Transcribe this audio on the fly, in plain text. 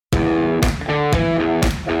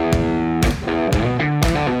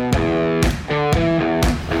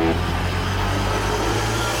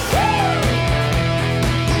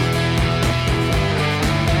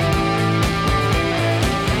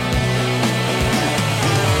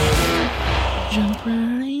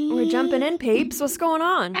coming in, peeps. What's going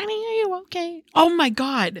on? Annie, are you okay? Oh my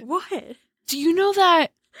God. What? Do you know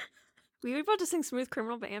that We were about to sing Smooth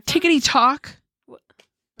Criminal by Anthem. Tickety Talk? What?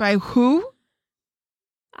 By who?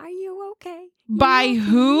 Are you okay? By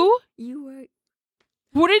who? You were...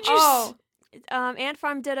 What did you Ant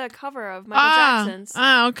Farm did a cover of Michael Jackson's.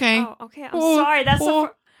 Okay. Oh, okay. I'm sorry. That's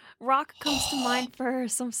rock comes to mind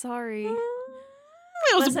first. I'm sorry. It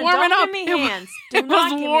was Listen, warming don't up. Give me hands. Do It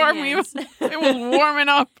not was give warm. me hands. It was warming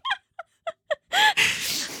up.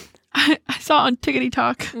 I saw on Tickety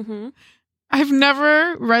Talk. Mm-hmm. I've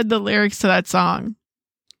never read the lyrics to that song.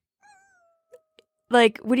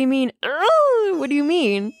 Like, what do you mean? What do you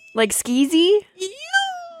mean? Like skeezy? Yeah.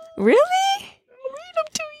 Really? I'll read them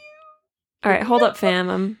to you. All right, hold up, fam.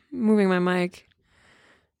 I'm moving my mic.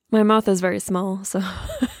 My mouth is very small, so.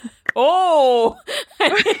 Oh!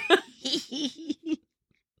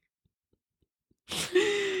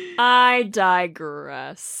 I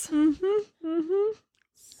digress. Mm-hmm, mm-hmm.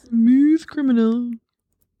 Smooth Criminal.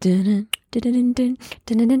 Dun, dun, dun, dun,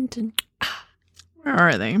 dun, dun, dun. Where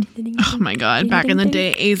are they? Oh my God. Back in the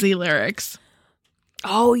day, AZ lyrics.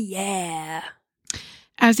 Oh, yeah.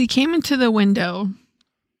 As he came into the window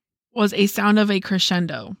was a sound of a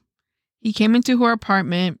crescendo. He came into her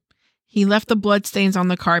apartment. He left the bloodstains on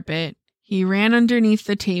the carpet. He ran underneath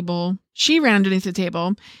the table. She ran underneath the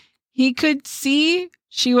table. He could see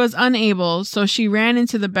she was unable, so she ran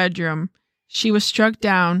into the bedroom. She was struck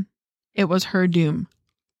down. It was her doom.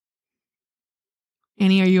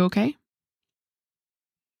 Annie, are you okay?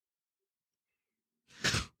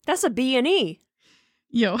 That's a B&E.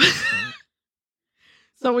 Yo.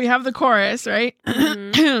 So we have the chorus, right?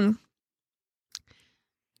 Mm-hmm.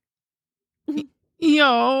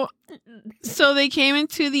 Yo. So they came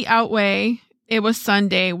into the outway. It was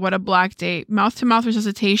Sunday. What a black day. Mouth-to-mouth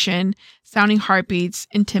resuscitation, sounding heartbeats,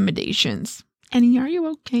 intimidations. Annie, are you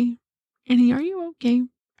okay? Annie, are you okay?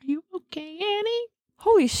 Are you okay, Annie?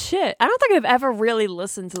 Holy shit. I don't think I've ever really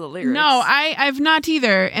listened to the lyrics. No, I've not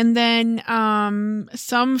either. And then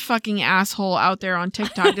some fucking asshole out there on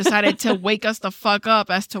TikTok decided to wake us the fuck up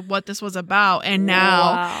as to what this was about. And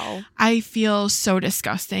now I feel so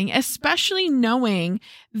disgusting, especially knowing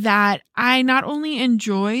that I not only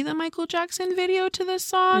enjoy the Michael Jackson video to this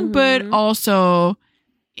song, but also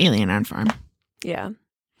Alien Ant Farm. Yeah.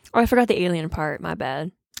 Oh, I forgot the alien part. My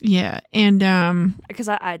bad. Yeah, and because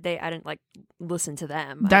I didn't like listen to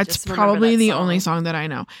them. That's I just remember probably that the song. only song that I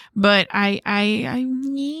know. But I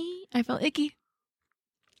felt icky.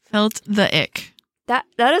 Felt the ick. That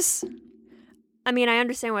is. I mean, I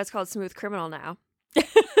understand why it's called Smooth Criminal now.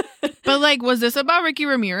 But like, was this about Ricky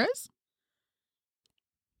Ramirez?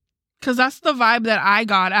 Because that's the vibe that I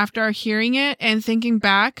got after hearing it and thinking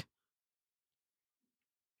back.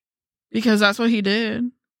 Because that's what he did.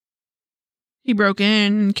 He broke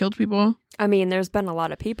in and killed people. I mean, there's been a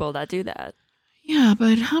lot of people that do that. Yeah,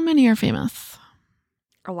 but how many are famous?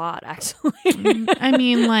 A lot, actually. I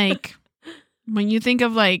mean, like, when you think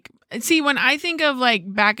of like, see, when I think of like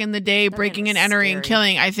back in the day, breaking and entering, scary.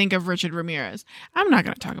 killing, I think of Richard Ramirez. I'm not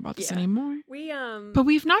going to talk about this anymore. But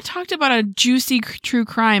we've not talked about a juicy true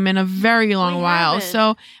crime in a very long while. haven't.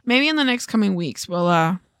 So maybe in the next coming weeks,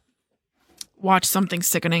 we'll watch something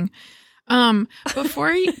sickening. Can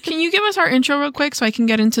you give us our intro real quick so I can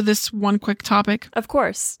get into this one quick topic? Of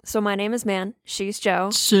course. So my name is Man. She's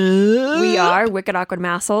Joe. So We are Wicked Awkward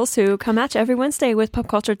Massholes who come at you every Wednesday with pop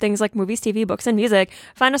culture things like movies, TV, books, and music.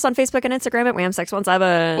 Find us on Facebook and Instagram at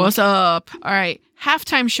Wham617. What's up? All right.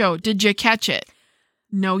 Halftime show. Did you catch it?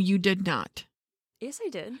 No, you did not. Yes, I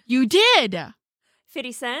did. You did.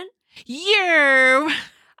 50 Cent. You.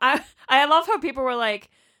 I love how people were like,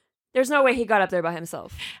 there's no way he got up there by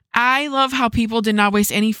himself. I love how people did not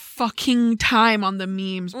waste any fucking time on the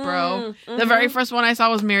memes, bro. The very first one I saw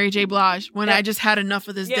was Mary J. Blige when I just had enough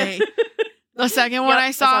of this day. The second one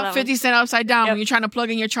I saw 50 Cent upside down when you're trying to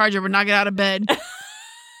plug in your charger but not get out of bed.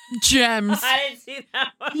 Gems. I didn't see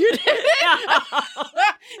that one. You did it?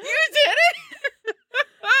 You did it?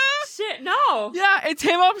 Shit, no. Yeah, it's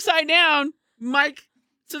him upside down, mic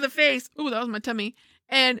to the face. Ooh, that was my tummy.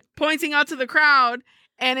 And pointing out to the crowd.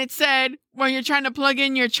 And it said, when you're trying to plug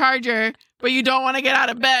in your charger, but you don't want to get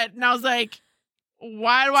out of bed. And I was like,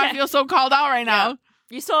 why do I feel so called out right now?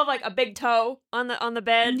 You still have like a big toe on the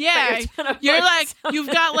bed. Yeah. You're like,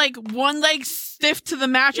 you've got like one leg stiff to the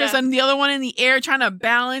mattress and the other one in the air trying to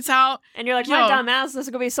balance out. And you're like, my dumb ass, this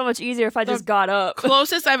is going to be so much easier if I just got up.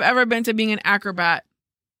 Closest I've ever been to being an acrobat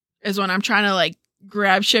is when I'm trying to like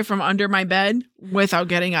grab shit from under my bed without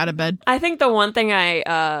getting out of bed. I think the one thing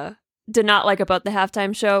I did not like about the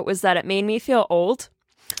halftime show was that it made me feel old.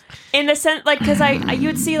 In the sense, like, because you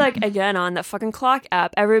would see, like, again, on that fucking clock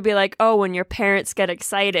app, everybody would be like, oh, when your parents get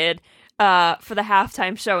excited for the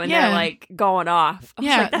halftime show and they're, like, going off. I was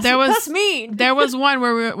like, that's mean. There was one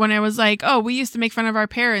when I was like, oh, we used to make fun of our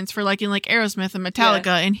parents for liking, like, Aerosmith and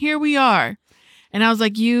Metallica, and here we are. And I was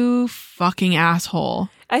like, you fucking asshole.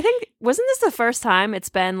 I think, wasn't this the first time it's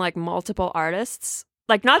been, like, multiple artists?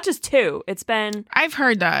 Like, not just two. It's been... I've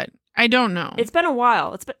heard that. I don't know. It's been a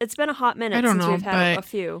while. It's been a hot minute since we've had a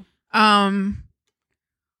few. From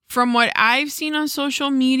what I've seen on social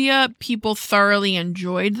media, people thoroughly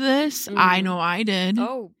enjoyed this. I know I did.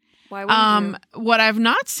 Oh, why wouldn't you? What I've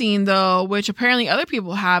not seen, though, which apparently other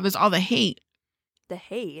people have, is all the hate. The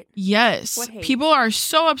hate? Yes. What hate? People are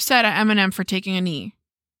so upset at Eminem for taking a knee.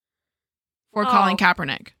 For calling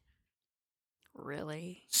Kaepernick.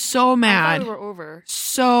 Really? So mad. I thought we were over.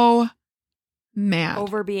 So mad.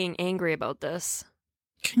 Over being angry about this.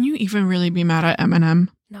 Can you even really be mad at Eminem?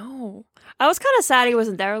 No. I was kind of sad he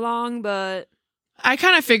wasn't there long, but... I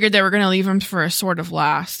kind of figured they were going to leave him for a sort of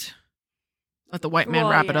last. Let the white man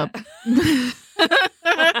wrap it up.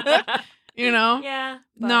 You know? Yeah.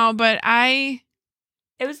 No, but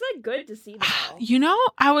it was, like, good to see them all. You know,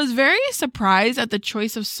 I was very surprised at the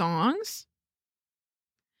choice of songs.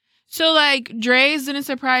 So, like, Dre's didn't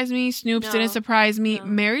surprise me. Snoop's didn't surprise me. No.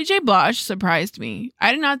 Mary J. Blige surprised me.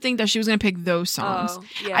 I did not think that she was going to pick those songs. Oh,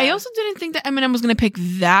 yeah. I also didn't think that Eminem was going to pick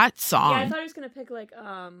that song. Yeah, I thought he was going to pick, like,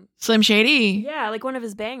 Slim Shady. Yeah, like one of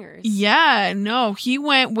his bangers. Yeah, no, he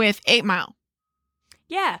went with 8 Mile.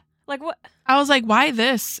 Yeah, like what? I was like, why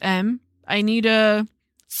this, Em? I need a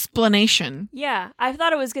explanation. Yeah, I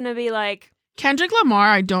thought it was going to be, like... Kendrick Lamar,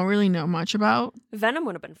 I don't really know much about. Venom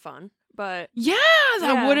would have been fun. But yeah,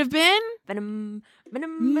 that would have been Venom. That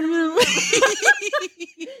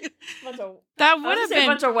would have been a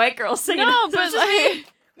bunch of white girls singing. No, but like,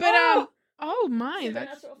 oh my,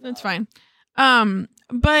 that's fine.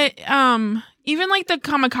 But even like the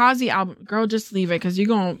Kamikaze album, girl, just leave it because you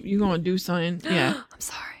gonna do something. Yeah, I'm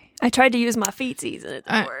sorry. I tried to use my feetsies and it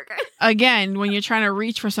didn't work. Again, when you're trying to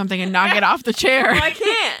reach for something and not get off the chair, I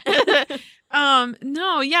can't.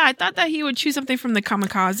 No, yeah, I thought that he would choose something from the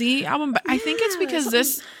Kamikaze album, but I think it's because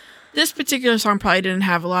this particular song probably didn't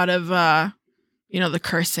have a lot of the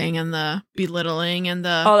cursing and the belittling and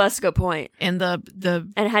the that's a good point. And and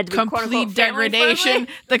it had to be complete degradation,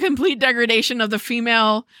 the complete degradation of the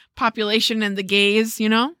female population and the gays,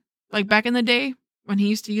 like back in the day when he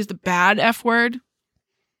used to use the bad F word.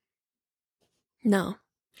 No.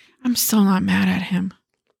 I'm still not mad at him.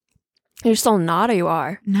 You're still not, or you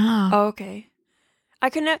are? No. Oh, okay. I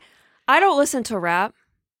don't listen to rap,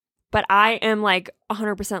 but I am like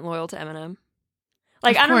 100% loyal to Eminem.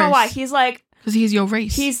 Like, I don't know why. He's like... Because he's your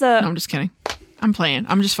race. He's the... No, I'm just kidding. I'm playing.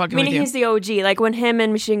 I'm just fucking with you. He's the OG. Like, when him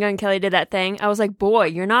and Machine Gun Kelly did that thing, I was like, boy,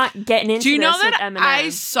 you're not getting into this. Do you know that Eminem. I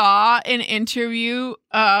saw an interview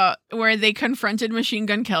where they confronted Machine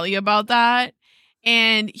Gun Kelly about that,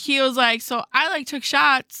 and he was like, so I took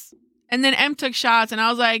shots, and then M took shots, and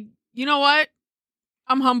I was like, you know what?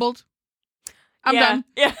 I'm humbled. I'm done.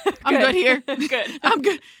 Yeah. I'm good here. Good. I'm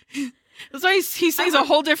good. That's why he sings a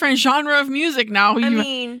whole different genre of music now. I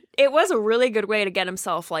mean, it was a really good way to get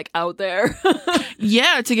himself out there.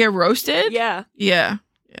 Yeah, to get roasted. Yeah. Yeah.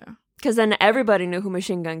 Because then everybody knew who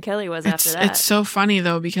Machine Gun Kelly was after that. It's so funny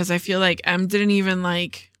though, because I feel like M didn't even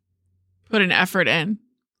put an effort in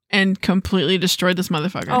and completely destroyed this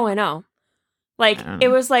motherfucker. Oh, I know. It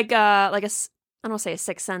was like a... I don't want to say a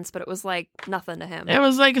sixth sense, but it was like nothing to him. It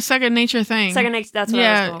was like a second nature thing. Second nature, that's what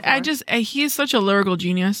I was going for. He's such a lyrical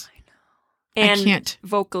genius. I know. And I can't.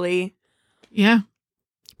 Vocally. Yeah.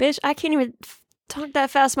 Bitch, I can't even talk that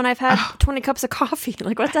fast when I've had 20 cups of coffee.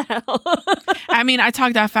 Like, what the hell? I mean, I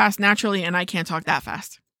talk that fast naturally, and I can't talk that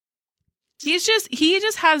fast. He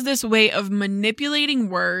just has this way of manipulating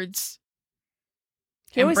words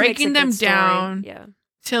and breaking them down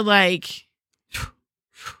to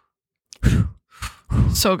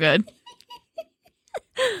so good.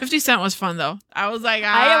 50 Cent was fun though. I was like,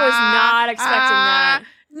 I was not expecting that.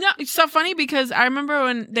 No, it's so funny because I remember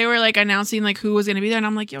when they were announcing who was going to be there, and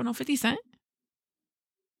I'm like, yo, no 50 Cent.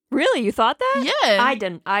 Really? You thought that? Yeah. I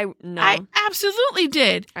didn't. No. I absolutely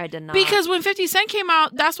did. I did not. Because when 50 Cent came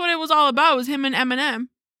out, that's what it was all about, was him and Eminem.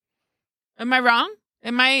 Am I wrong?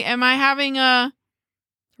 Am I having a...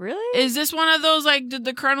 Really? Is this one of those, did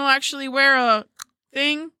the Colonel actually wear a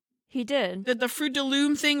thing? He did. Did the Fruit de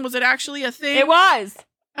Loom thing, was it actually a thing? It was.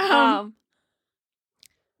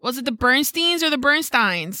 Was it the Bernsteins or the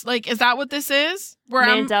Bernsteins? Is that what this is?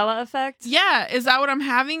 Mandela effect? Yeah. Is that what I'm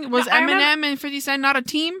having? Was Eminem and 50 Cent not a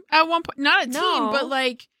team at one point? Not a team, but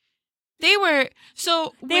They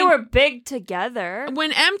were big together.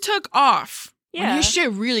 When M took off, Yeah. when his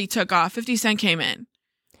shit really took off, 50 Cent came in.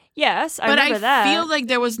 Yes, I remember that. But I feel like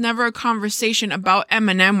there was never a conversation about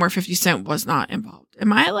Eminem where 50 Cent was not involved.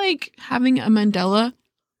 Am I like having a Mandela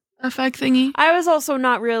effect thingy? I was also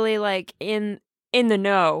not really like in the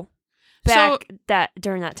know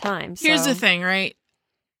during that time. So. Here's the thing, right?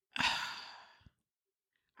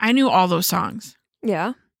 I knew all those songs.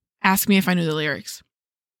 Yeah. Ask me if I knew the lyrics.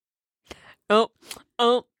 Oh,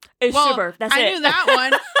 it's super. That's it. I knew that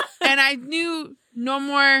one, and I knew No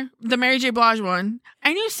More, the Mary J. Blige one.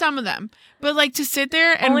 I knew some of them, but like to sit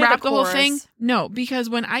there and Only rap the whole chorus. thing, no, because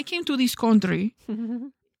when I came to this country,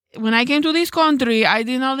 I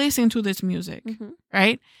did not listen to this music,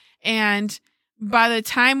 right? And by the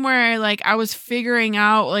time where like I was figuring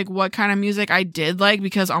out like what kind of music I did like,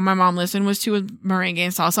 because all my mom listened was merengue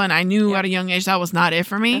and salsa, and I knew at a young age that was not it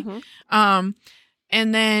for me. And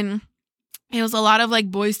then it was a lot of like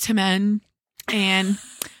Boyz II Men and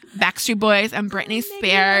Backstreet Boys and Britney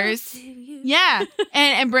Spears. Yeah.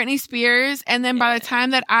 And Britney Spears. And then by the time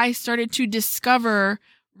that I started to discover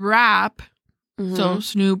rap, so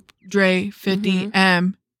Snoop, Dre, 50,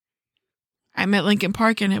 M, I met Linkin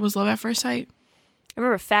Park and it was love at first sight. I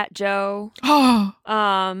remember Fat Joe. Oh.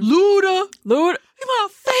 Luda. He's my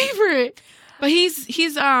favorite. But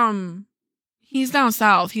he's down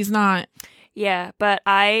south. He's not. Yeah, but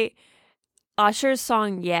Usher's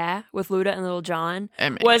song "Yeah" with Luda and Lil Jon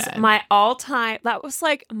was God. my all-time. That was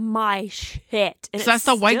like my shit. And So that's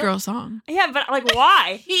the white girl song. Yeah, but like,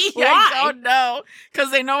 why? Why? I don't know,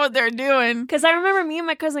 because they know what they're doing. Because I remember me and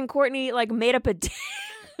my cousin Courtney like made up a dance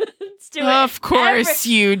to it. Of course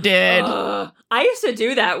you did. I used to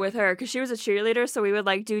do that with her because she was a cheerleader, so we would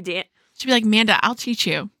like do dance. She'd be like, "Manda, I'll teach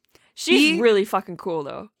you." She's really fucking cool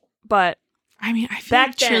though. But I mean, I feel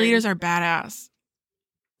like cheerleaders are badass.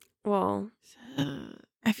 Well,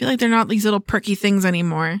 I feel like they're not these little perky things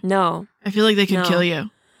anymore. No. I feel like they can kill you.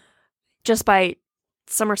 Just by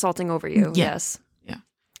somersaulting over you. Yeah. Yes. Yeah.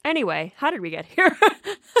 Anyway, how did we get here?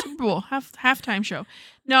 Super Bowl, halftime show.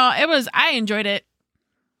 No, I enjoyed it.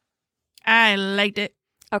 I liked it.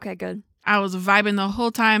 Okay, good. I was vibing the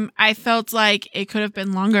whole time. I felt like it could have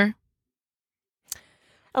been longer.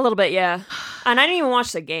 A little bit, yeah. And I didn't even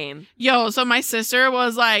watch the game. Yo, so my sister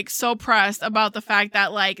was like so pressed about the fact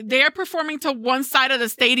that like they're performing to one side of the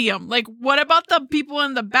stadium. Like, what about the people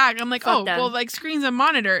in the back? I'm like, Fuck them. well, like screens and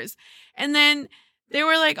monitors. And then they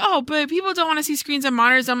were like, oh, but people don't want to see screens and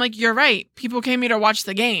monitors. I'm like, you're right. People came here to watch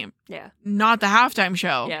the game. Yeah. Not the halftime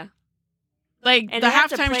show. Yeah. Like, And the they have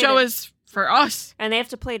to halftime play show to- is for us. And they have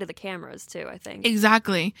to play to the cameras too, I think.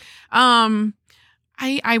 Exactly.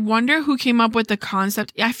 I wonder who came up with the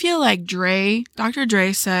concept. I feel like Dr.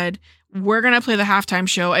 Dre said, we're going to play the halftime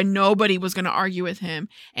show, and nobody was going to argue with him.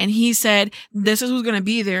 And he said, this is who's going to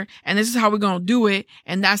be there, and this is how we're going to do it.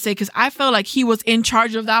 And that's it. Because I felt like he was in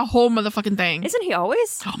charge of that whole motherfucking thing. Isn't he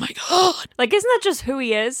always? Oh my God. Like, isn't that just who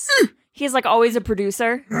he is? He's like always a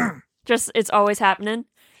producer. Just, it's always happening.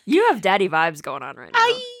 You have daddy vibes going on right now.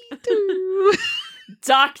 I do.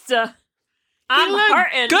 Doctor. I'm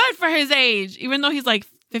hurting. Good for his age, even though he's like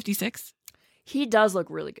 56. He does look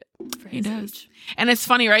really good for his age. And it's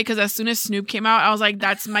funny, right? Because as soon as Snoop came out, I was like,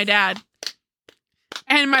 that's my dad.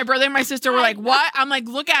 And my brother and my sister were like, what? I'm like,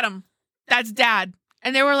 look at him. That's dad.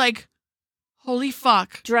 And they were like, holy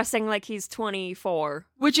fuck. Dressing like he's 24.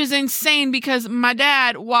 Which is insane because my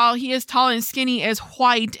dad, while he is tall and skinny, is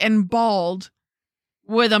white and bald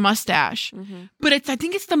with a mustache. Mm-hmm. But I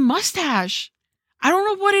think it's the mustache. I don't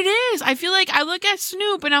know what it is. I feel like I look at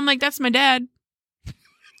Snoop and I'm like, that's my dad.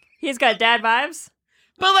 He's got dad vibes?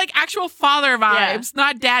 But like actual father vibes,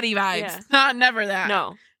 not daddy vibes. Yeah. Not never that.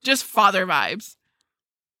 No. Just father vibes.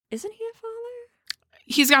 Isn't he a father?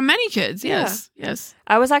 He's got many kids. Yeah. Yes.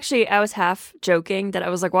 I was half joking that I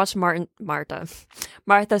was like, watch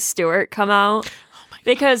Martha Stewart come out. Oh my God.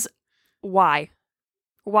 Because why?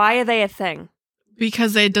 Why are they a thing?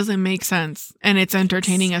 Because it doesn't make sense. And it's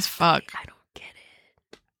entertaining as fuck. I don't get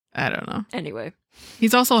it. I don't know. Anyway.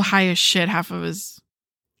 He's also high as shit half of his...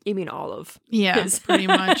 You mean olive? Yeah, pretty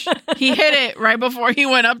much. He hit it right before he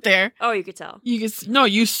went up there. Oh, you could tell. You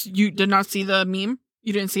did not see the meme?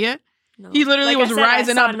 You didn't see it? No. He literally was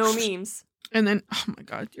rising I saw up. no memes. And then, oh my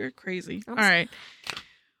God, you're crazy. I'm All right.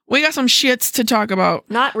 We got some shits to talk about.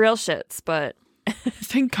 Not real shits, but...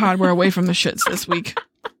 Thank God we're away from the shits this week.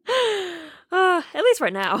 At least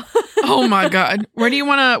right now. Oh my God. Where do you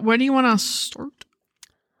wanna start?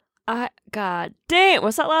 God damn,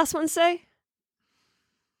 what's that last one say?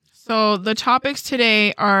 So the topics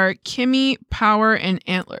today are Kimmy, Power, and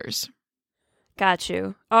Antlers. Got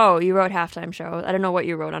you. Oh, you wrote halftime show. I don't know what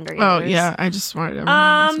you wrote under. Oh, yeah. I just wanted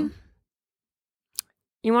to.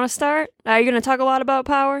 You want to start? Are you going to talk a lot about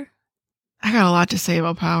Power? I got a lot to say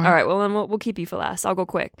about Power. All right. Well, then we'll keep you for last. I'll go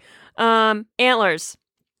quick. Antlers.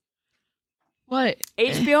 What?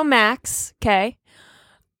 HBO Max. Okay.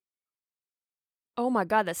 Oh my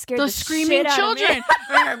God, that scared the screaming shit out children. Of me.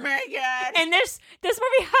 Oh my God. And this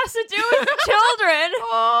movie has to do with children.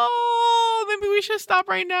 Oh, maybe we should stop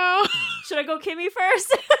right now. Should I go Kimmy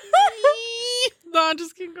first? No,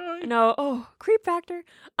 just keep going. No. Oh, creep factor.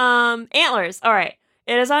 Antlers. All right.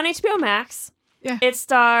 It is on HBO Max. Yeah. It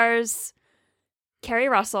stars Kerry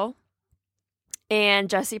Russell and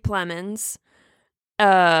Jesse Plemons.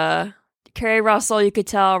 Kerry Russell, you could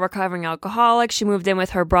tell, recovering alcoholic. She moved in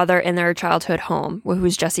with her brother in their childhood home,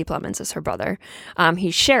 who's Jesse Plemons is her brother.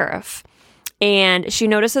 He's sheriff. And she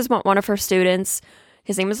notices one of her students.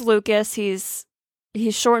 His name is Lucas. He's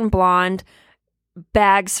short and blonde,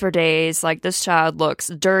 bags for days. Like, this child looks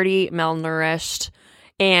dirty, malnourished,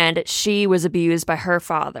 and she was abused by her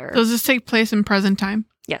father. Does this take place in present time?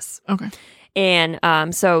 Yes. Okay. And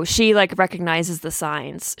so she like recognizes the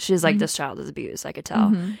signs. She's like, this child is abused, I could tell.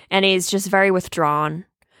 Mm-hmm. And he's just very withdrawn.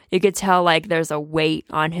 You could tell like there's a weight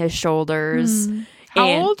on his shoulders. How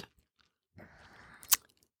old?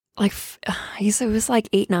 Like it was like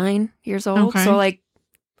 8, 9 years old. Okay. So like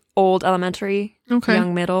old elementary, okay.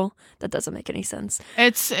 Young middle. That doesn't make any sense.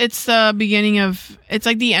 It's the beginning of, it's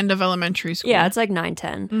like the end of elementary school. Yeah, it's like 9,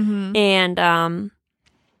 10. Mm-hmm. And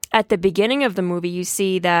at the beginning of the movie, you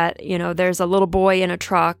see that, you know, there's a little boy in a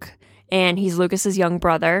truck, and he's Lucas's young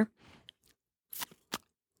brother.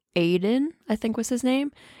 Aiden, I think was his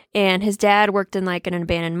name. And his dad worked in like an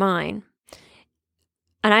abandoned mine.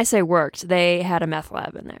 And I say worked. They had a meth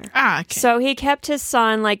lab in there. Ah, okay. So he kept his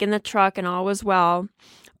son like in the truck and all was well.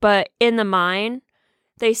 But in the mine,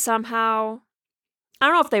 they somehow, I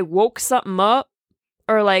don't know if they woke something up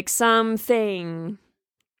or like something.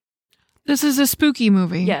 This is a spooky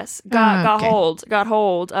movie. Yes, got okay.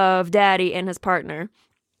 hold of Daddy and his partner.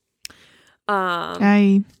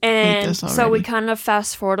 I hate this already. So we kind of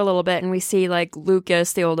fast forward a little bit, and we see like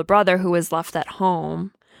Lucas, the older brother, who was left at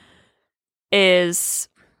home, is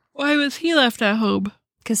why was he left at home?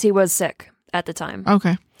 Because he was sick at the time.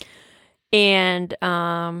 Okay, and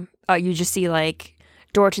you just see like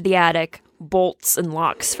door to the attic. Bolts and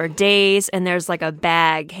locks for days, and there's like a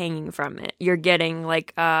bag hanging from it. You're getting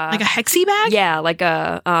like a hexy bag? Yeah, like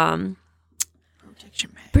a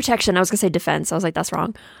protection. I was gonna say defense. I was like, that's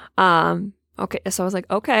wrong. Okay, so I was like,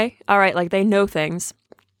 okay, all right, like they know things.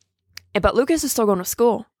 But Lucas is still going to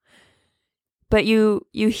school. But you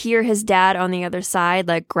hear his dad on the other side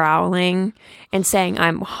like growling and saying,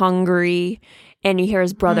 "I'm hungry," and you hear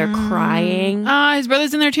his brother crying. His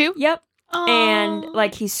brother's in there too? Yep. Aww. And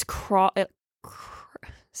like he's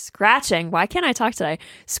scratching. Why can't I talk today?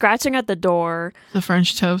 Scratching at the door. The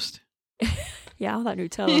French toast. Yeah, all that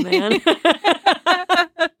Nutella, man.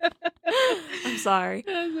 I'm sorry.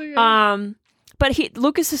 Okay. But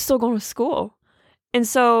Lucas is still going to school, and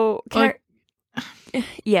so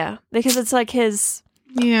yeah, because it's like his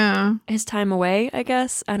time away. I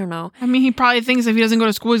guess I don't know. I mean, he probably thinks if he doesn't go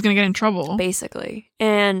to school, he's gonna get in trouble. Basically,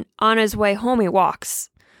 and on his way home, he walks.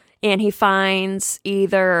 And he finds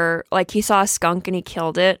either, like, he saw a skunk and he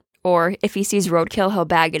killed it, or if he sees roadkill, he'll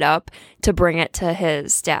bag it up to bring it to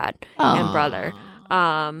his dad and brother.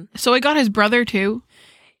 So he got his brother, too?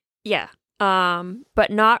 Yeah.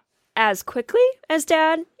 But not as quickly as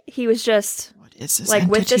dad. He was just, what is this like,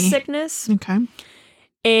 entity? with the sickness. Okay.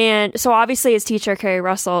 And so, obviously, his teacher, Kerry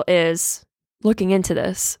Russell, is looking into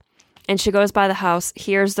this. And she goes by the house,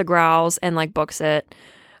 hears the growls, and, like, books it.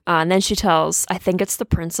 And then she tells, I think it's the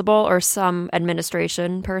principal or some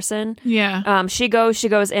administration person. Yeah. She goes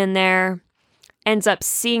in there, ends up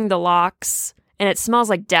seeing the locks, and it smells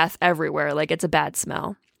like death everywhere. Like it's a bad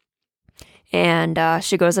smell. And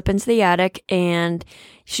she goes up into the attic, and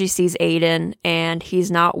she sees Aiden, and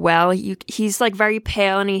he's not well. He's like very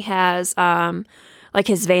pale, and he has like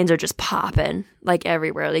his veins are just popping like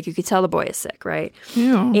everywhere. Like you could tell the boy is sick, right?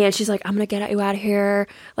 Ew. And she's like, I'm gonna get you out of here.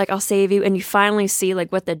 Like I'll save you. And you finally see like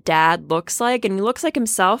what the dad looks like, and he looks like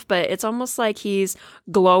himself, but it's almost like he's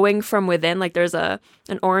glowing from within. Like there's an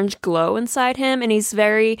orange glow inside him, and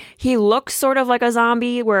he looks sort of like a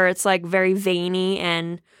zombie, where it's like very veiny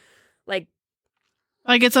and like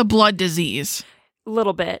it's a blood disease. A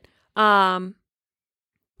little bit. But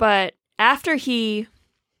after he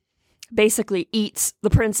basically eats the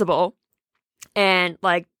principal and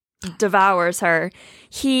like devours her,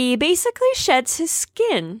 he basically sheds his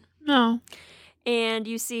skin. No. And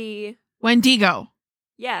you see Wendigo.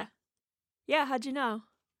 Yeah, how'd you know?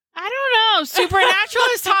 I don't know. Supernatural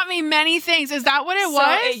has taught me many things. Is that what it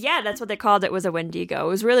was? Yeah, that's what they called it, was a Wendigo. It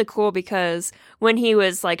was really cool because when he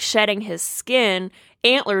was like shedding his skin,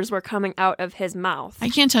 antlers were coming out of his mouth. I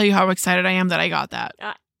can't tell you how excited I am that I got that.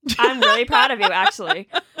 I'm really proud of you, actually.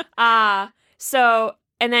 And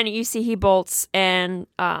then you see he bolts and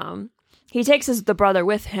he takes the brother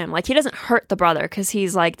with him. Like, he doesn't hurt the brother because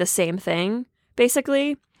he's like the same thing,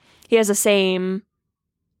 basically. He has the same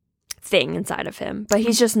thing inside of him, but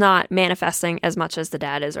he's just not manifesting as much as the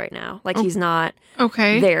dad is right now. Like, he's not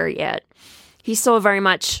there yet. He's still very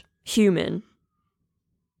much human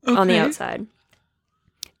on the outside.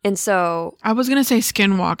 And so I was gonna say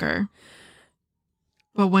Skinwalker,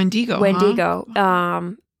 but Wendigo.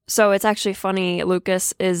 Huh? So it's actually funny.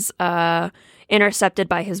 Lucas is intercepted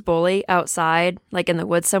by his bully outside, like in the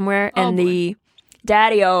woods somewhere, and the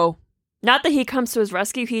daddy-o, not that he comes to his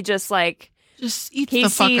rescue, he just eats he the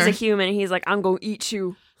fucker. sees a human and he's like, I'm gonna eat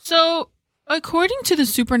you. So according to the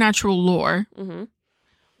supernatural lore,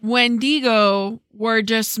 Wendigo were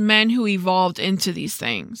just men who evolved into these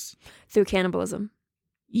things Through cannibalism.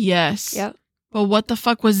 Yes. Yep. But what the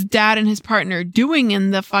fuck was Dad and his partner doing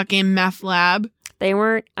in the fucking meth lab? They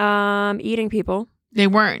weren't eating people. They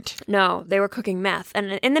weren't. No, they were cooking meth.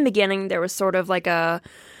 And in the beginning, there was sort of like a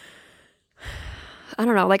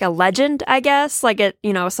legend, I guess. Like,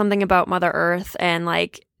 something about Mother Earth. And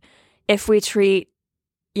like, if we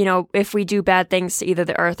do bad things to either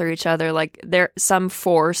the earth or each other, like some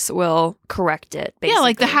force will correct it, basically. Yeah,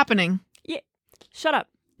 like The Happening. Yeah. Shut up.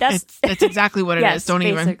 That's exactly what it yes, is. Don't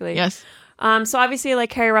basically. even. Yes. So obviously, like,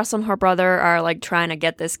 Carrie Russell and her brother are like trying to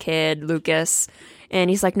get this kid, Lucas, and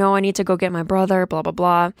he's like, no, I need to go get my brother, blah, blah,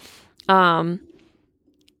 blah.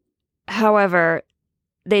 However,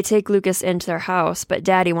 they take Lucas into their house, but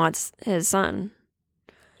Daddy wants his son.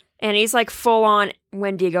 And he's like full on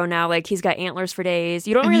Wendigo now. Like, he's got antlers for days.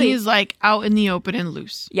 He's like out in the open and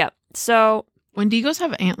loose. Yep. So Wendigos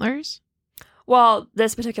have antlers? Well,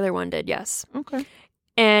 this particular one did, yes. Okay.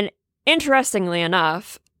 And interestingly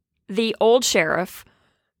enough, the old sheriff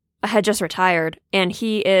had just retired, and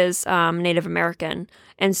he is Native American.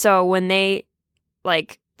 And so when they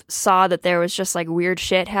like saw that there was just like weird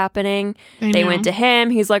shit happening, they went to him.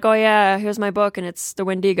 He's like, oh yeah, here's my book, and it's the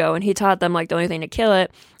Wendigo. And he taught them like the only thing to kill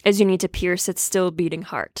it is you need to pierce its still beating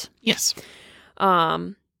heart. Yes.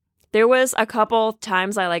 There was a couple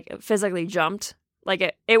times I like physically jumped.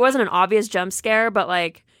 Like, it wasn't an obvious jump scare, but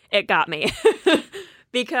like it got me.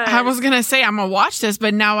 Because I was going to say, I'm going to watch this,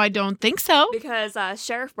 but now I don't think so. Because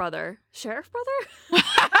Sheriff brother?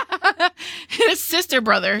 His sister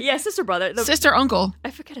brother. Yeah, sister brother. Sister uncle.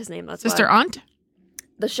 I forget his name. That's sister aunt?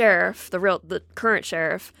 The sheriff, the current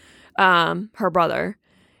sheriff, her brother,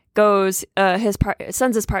 goes,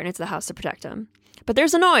 sends his partner to the house to protect him. But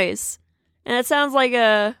there's a noise. And it sounds like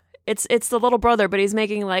it's the little brother, but he's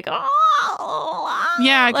making like, oh.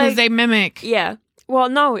 Yeah, because they mimic. Yeah. Well,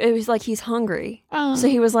 no, it was like he's hungry. Oh. So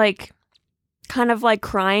he was like kind of like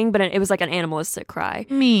crying, but it was like an animalistic cry.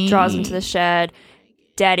 Me. Draws him to the shed.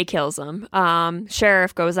 Daddy kills him.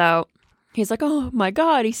 Sheriff goes out. He's like, oh my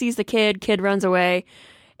God. He sees the kid. Kid runs away.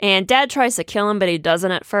 And Dad tries to kill him, but he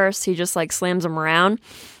doesn't at first. He just like slams him around.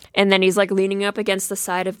 And then he's like leaning up against the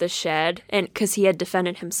side of the shed. And because he had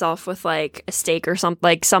defended himself with like a stake or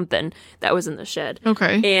something that was in the shed.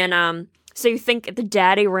 Okay. And so you think the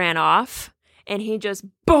daddy ran off. And he just,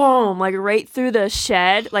 boom, like right through the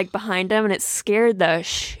shed, like behind him. And it scared the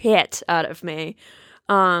shit out of me.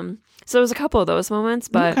 So there was a couple of those moments.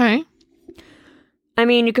 But, okay. I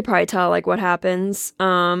mean, you could probably tell, like, what happens.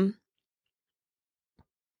 Carrie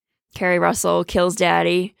Russell kills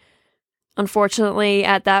Daddy. Unfortunately,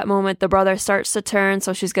 at that moment, the brother starts to turn.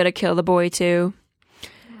 So she's going to kill the boy, too.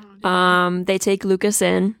 They take Lucas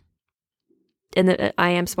in. And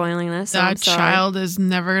I am spoiling this. That child is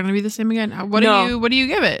never going to be the same again. What do you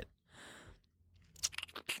give it?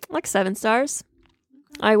 Like 7 stars.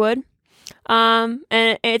 I would. And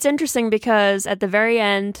it's interesting because at the very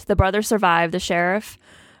end, the brother survived, the sheriff.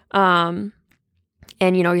 And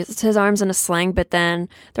his arm's in a sling, but then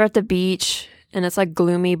they're at the beach and it's like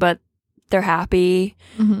gloomy, but they're happy.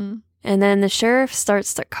 Mm-hmm. And then the sheriff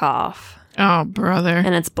starts to cough. Oh, brother.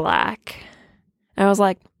 And it's black. And I was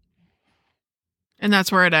like, and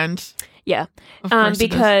that's where it ends. Yeah.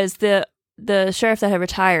 Because the sheriff that had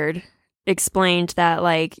retired explained that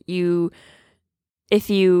like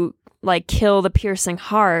if you like kill the piercing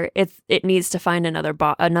heart, it needs to find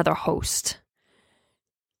another host.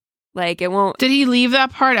 Like, it won't. Did he leave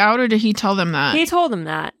that part out, or did he tell them that? He told them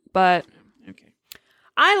that, but okay.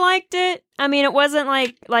 I liked it. I mean, it wasn't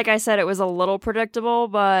like I said, it was a little predictable,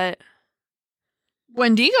 but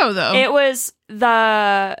Wendigo, though. It was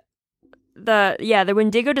the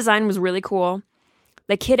Wendigo design was really cool.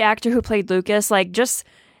 The kid actor who played Lucas, like, just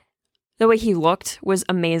the way he looked was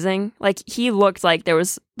amazing. Like, he looked like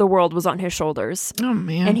the world was on his shoulders. Oh,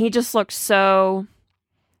 man. And he just looked so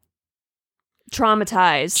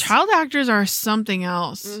traumatized. Child actors are something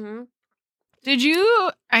else. Mm-hmm. Did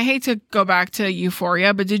you, I hate to go back to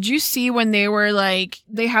Euphoria, but did you see when they were like,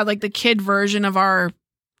 they had like the kid version of our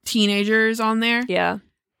teenagers on there? Yeah.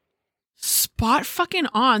 Spot fucking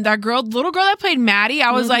on. That little girl that played Maddie,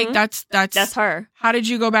 I was like, that's her. How did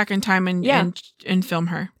you go back in time and film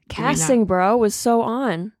her? Casting, bro, was so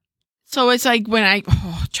on. So it's like when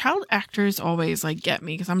child actors always like get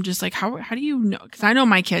me because I'm just like, how do you know? Because I know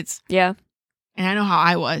my kids. Yeah. And I know how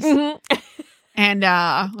I was. Mm-hmm. And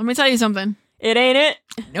let me tell you something. It ain't it.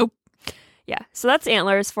 Nope. Yeah. So that's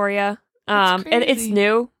Antlers for you. And it's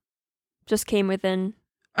new. Just came within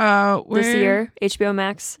this year. HBO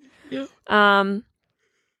Max. Yeah. And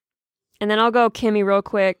then I'll go Kimmy real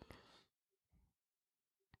quick.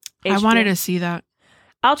 I wanted to see that.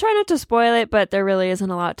 I'll try not to spoil it, but there really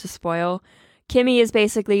isn't a lot to spoil. Kimmy is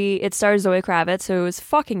basically, it stars Zoe Kravitz, who is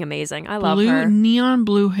fucking amazing. I love her. Neon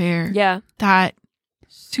blue hair. Yeah. That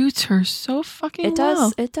suits her so fucking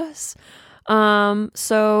well. It does.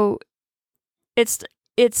 So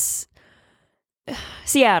it's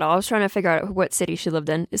Seattle. I was trying to figure out what city she lived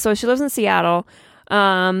in. So she lives in Seattle,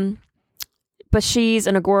 but she's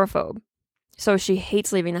an agoraphobe. So she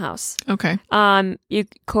hates leaving the house. Okay.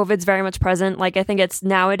 COVID's very much present. Like, I think it's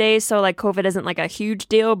nowadays. So like COVID isn't like a huge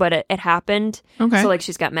deal, but it happened. Okay. So like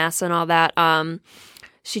she's got masks and all that.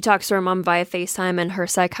 She talks to her mom via FaceTime and her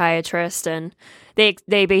psychiatrist, and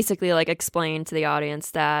they basically like explain to the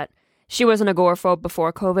audience that she was an agoraphobe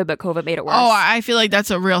before COVID, but COVID made it worse. Oh, I feel like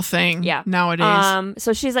that's a real thing. Yeah. Nowadays.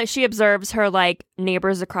 So she's like, she observes her like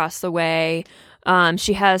neighbors across the way.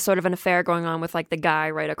 She has sort of an affair going on with like the guy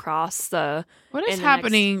right across the. What is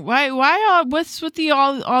happening? Why? What's with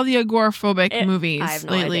all the agoraphobic movies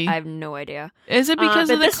lately? I have no idea. Is it because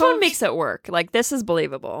of this one makes it work? Like, this is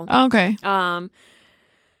believable. Okay.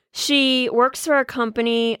 She works for a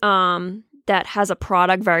company that has a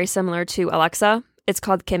product very similar to Alexa. It's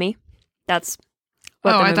called Kimmy. That's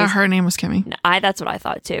what I thought her name was Kimmy. That's what I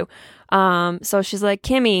thought too. So she's like,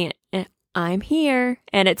 Kimmy, I'm here.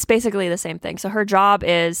 And it's basically the same thing. So her job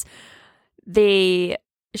is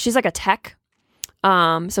she's like a tech.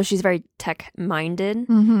 So she's very tech minded.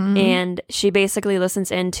 Mm-hmm. And she basically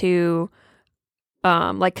listens into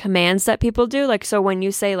like commands that people do. Like, so when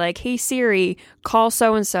you say like, hey Siri, call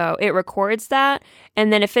so-and-so, it records that.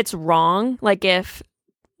 And then if it's wrong, like if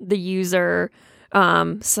the user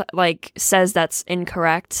like says that's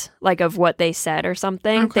incorrect, like of what they said or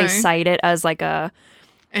something, they cite it as like an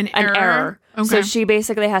error. Okay. So she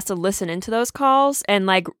basically has to listen into those calls and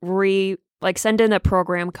like send in a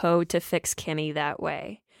program code to fix Kimmy that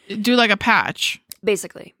way. Do like a patch.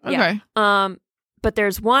 Basically. Okay. Yeah. But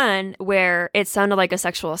there's one where it sounded like a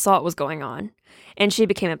sexual assault was going on, and she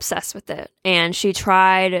became obsessed with it. And she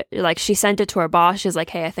tried, like, she sent it to her boss. She's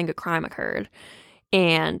like, hey, I think a crime occurred.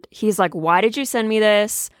 And he's like, why did you send me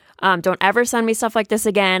this? Don't ever send me stuff like this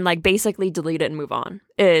again. Like, basically delete it and move on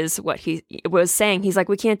is what he was saying. He's like,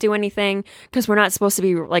 we can't do anything because we're not supposed to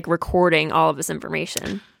be like recording all of this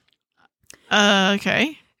information.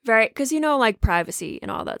 Okay. Right. Because, like privacy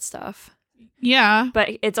and all that stuff. Yeah.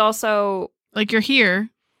 But it's also... like, you're here.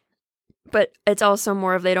 But it's also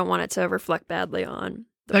more of they don't want it to reflect badly on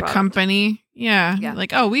the company. Yeah.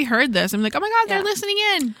 Like, oh, we heard this. I'm like, oh my God, they're listening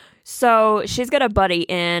in. So she's got a buddy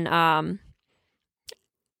in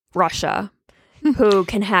Russia who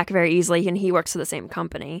can hack very easily, and he works for the same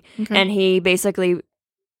company. Okay. And he basically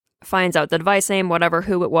finds out the device name, whatever,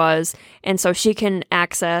 who it was. And so she can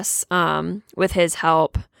access, with his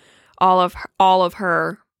help, all of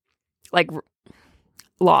her, like,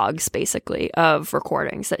 logs, basically, of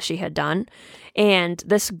recordings that she had done. And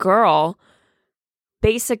this girl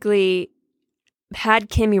basically had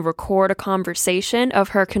Kimmy record a conversation of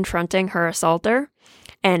her confronting her assaulter,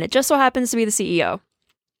 and it just so happens to be the CEO.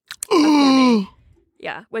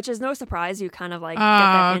 Yeah, which is no surprise. You kind of like get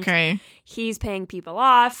that hint. Okay. He's paying people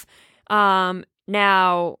off.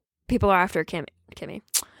 Now people are after Kimmy.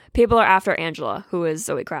 People are after Angela, who is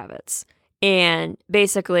Zoe Kravitz, and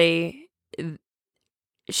basically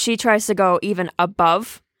she tries to go even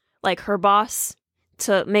above like her boss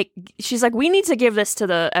to make, she's like, we need to give this to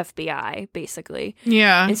the FBI, basically.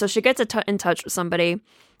 Yeah. And so she gets in touch with somebody,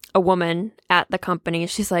 a woman at the company.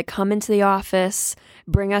 She's like, come into the office,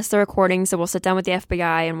 bring us the recordings, and we'll sit down with the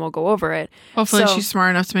FBI and we'll go over it. Hopefully she's smart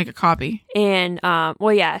enough to make a copy. And,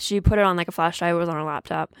 well, yeah, she put it on like a flash drive. It was on her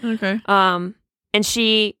laptop. Okay. And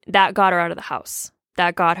that got her out of the house.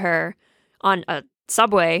 That got her on a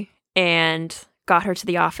subway and got her to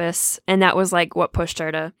the office. And that was like what pushed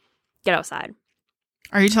her to get outside.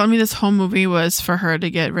 Are you telling me this whole movie was for her to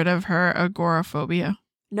get rid of her agoraphobia?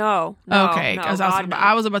 No. Okay, no, because God, no.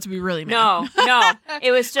 I was about to be really mad. No.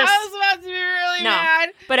 It was just... I was about to be really mad.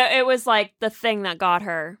 But it was like the thing that got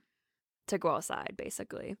her to go outside,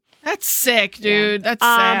 basically. That's sick, dude. That's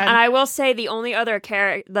sad. And I will say the only other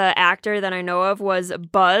the actor that I know of was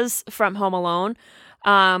Buzz from Home Alone.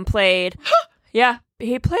 Played... Yeah,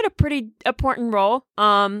 he played a pretty important role.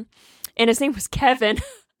 And his name was Kevin.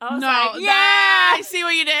 I was like, yeah, I see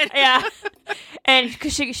what you did. Yeah. And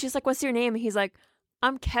because she's like, what's your name? And he's like,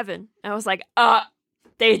 I'm Kevin. I was like,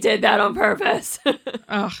 they did that on purpose.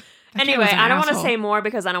 Ugh, anyway, I don't want to say more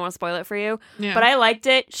because I don't want to spoil it for you. Yeah. But I liked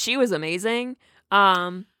it. She was amazing.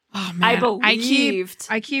 Oh, man. I believed.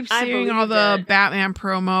 I keep seeing all the Batman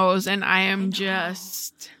promos, and I am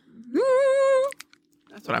just...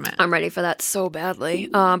 That's what I meant. I'm ready for that so badly.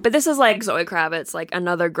 But this is like Zoe Kravitz, like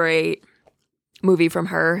another great movie from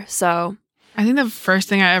her. So I think the first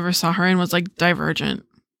thing I ever saw her in was like Divergent.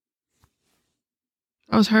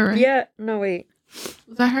 That was her, right? Yeah. No, wait.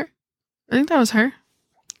 Was that her? I think that was her.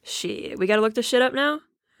 Shit. We gotta look this shit up now?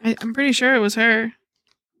 I'm pretty sure it was her.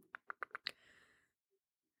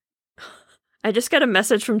 I just got a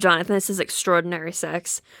message from Jonathan. This is extraordinary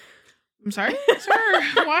sex. I'm sorry? Sir,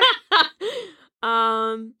 what?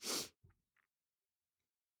 Are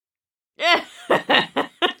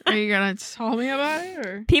you gonna tell me about it?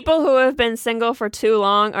 Or? People who have been single for too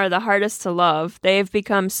long are the hardest to love. They've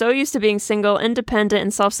become so used to being single, independent,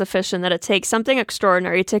 and self-sufficient that it takes something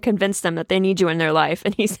extraordinary to convince them that they need you in their life.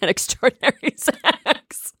 And he said extraordinary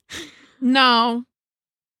sex. No.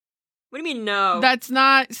 What do you mean no? That's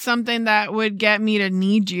not something that would get me to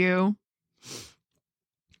need you.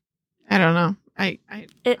 I don't know.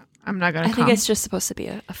 I'm not gonna. I think it's just supposed to be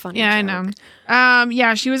a funny. Yeah, joke. I know.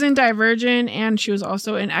 Yeah, she was in Divergent, and she was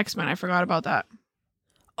also in X-Men. I forgot about that.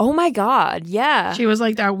 Oh my god! Yeah, she was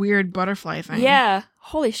like that weird butterfly thing. Yeah.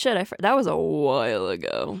 Holy shit! That was a while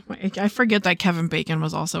ago. I forget that Kevin Bacon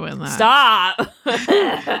was also in that. Stop.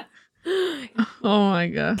 Oh my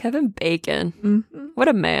god, Kevin Bacon. Mm-hmm. What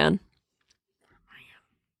a man.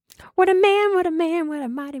 What a man! What a man! What a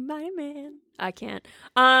mighty, mighty man. I can't.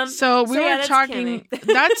 So we were that's talking.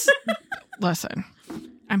 That's listen.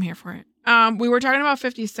 I'm here for it. We were talking about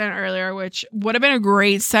 50 Cent earlier, which would have been a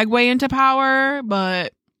great segue into Power,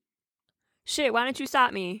 but shit. Why don't you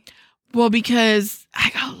stop me? Well, because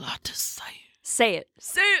I got a lot to say. Say it.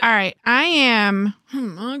 Say it. All right. I am. Oh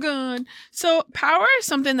my god. So Power is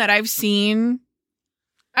something that I've seen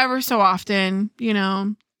ever so often. You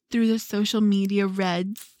know, through the social media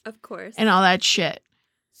reds, of course, and all that shit.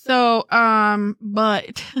 So,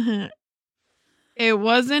 but it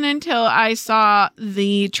wasn't until I saw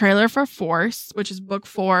the trailer for Force, which is book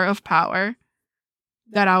 4 of Power,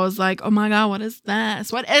 that I was like, oh my god, what is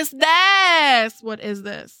this? What is this? What is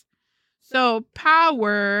this? So,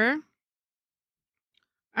 Power,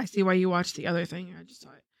 I see why you watched the other thing. I just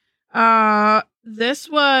saw it. This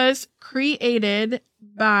was created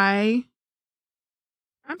by,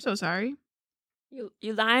 I'm so sorry.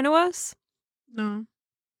 You lying to us? No.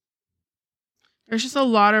 There's just a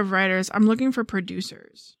lot of writers. I'm looking for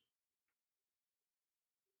producers.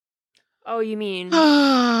 Oh, you mean?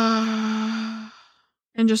 And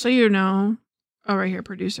just so you know, right here,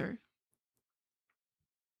 producer.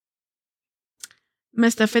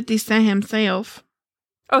 Mr. 50 Cent himself.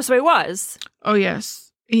 Oh, so he was? Oh,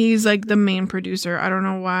 yes. He's like the main producer. I don't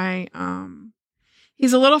know why.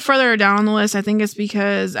 He's a little further down on the list. I think it's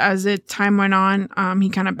because as time went on, he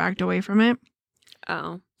kind of backed away from it.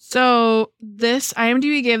 Oh. So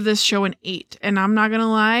IMDb gave this show an 8, and I'm not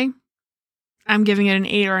gonna lie, I'm giving it an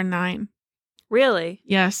 8 or a 9. Really?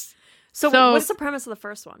 Yes. So what's the premise of the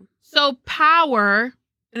first one? So Power,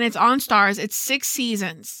 and it's on Stars. It's 6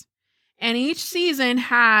 seasons, and each season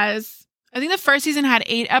has, I think the first season had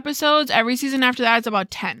 8 episodes. Every season after that, it's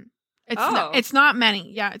about 10. It's not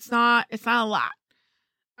many. Yeah, it's not a lot.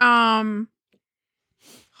 Oh my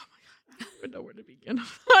god, I don't even know where to begin.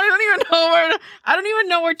 I don't even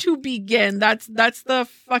know where to begin. That's the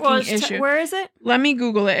fucking issue. Where is it? Let me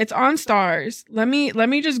Google it. It's on Stars. Let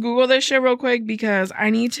me just Google this shit real quick because I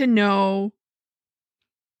need to know.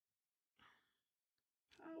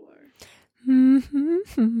 All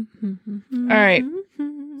right.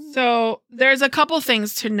 So there's a couple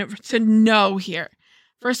things to know here.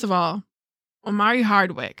 First of all, Omari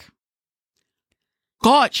Hardwick.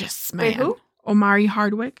 Gorgeous, man. Wait, who? Omari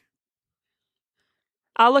Hardwick.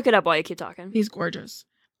 I'll look it up while you keep talking. He's gorgeous.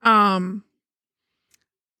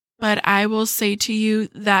 But I will say to you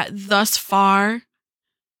that thus far,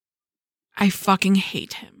 I fucking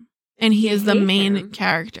hate him. And he is the main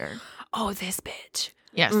character. Oh, this bitch.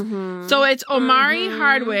 Yes. Mm-hmm. So it's Omari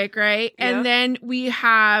Hardwick, right? Yep. And then we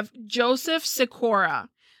have Joseph Sikora.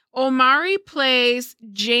 Omari plays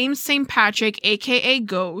James St. Patrick, a.k.a.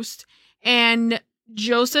 Ghost. And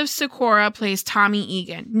Joseph Sikora plays Tommy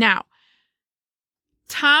Egan. Now,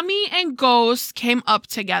 Tommy and Ghost came up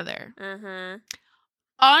together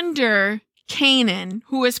under Kanan,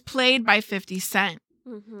 who is played by 50 Cent.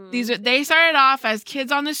 They started off as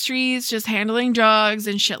kids on the streets, just handling drugs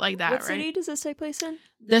and shit like that, what right? city does this take place in?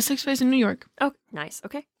 This takes place in New York. Oh, nice.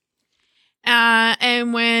 Okay.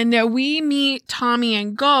 And when we meet Tommy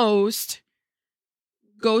and Ghost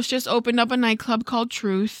just opened up a nightclub called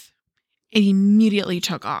Truth. It immediately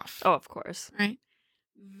took off. Oh, of course. Right?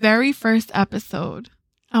 Very first episode,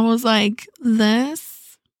 I was like,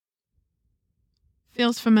 this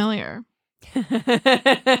feels familiar. What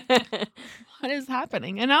is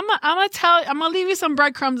happening? And I'm gonna leave you some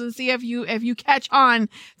breadcrumbs and see if you catch on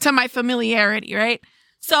to my familiarity, right?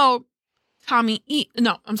 So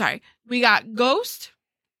we got Ghost.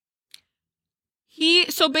 He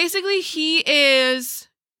is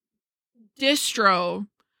distro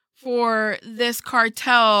for this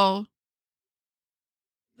cartel.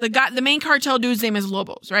 The main cartel dude's name is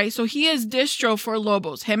Lobos, right? So he is distro for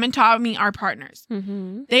Lobos. Him and Tommy are partners.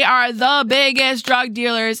 Mm-hmm. They are the biggest drug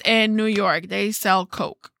dealers in New York. They sell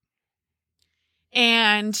coke.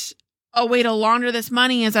 And a way to launder this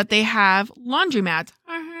money is that they have laundromats.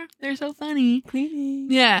 They're so funny. Cleaning.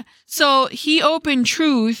 Yeah. So he opened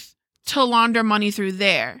Truth to launder money through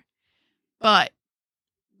there. But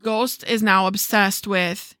Ghost is now obsessed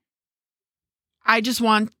with, I just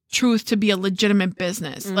want Truth to be a legitimate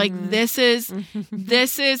business. Mm-hmm. Like this is,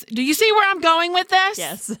 do you see where I'm going with this?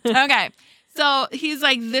 Yes. Okay. So he's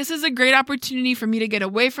like, this is a great opportunity for me to get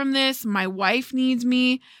away from this. My wife needs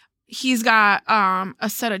me. He's got a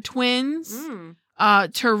set of twins,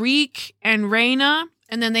 Tariq and Raina.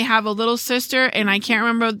 And then they have a little sister, and I can't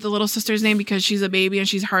remember the little sister's name because she's a baby and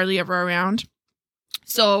she's hardly ever around.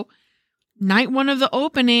 So night one of the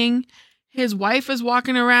opening, his wife is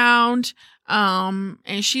walking around,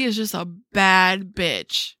 and she is just a bad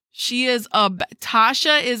bitch.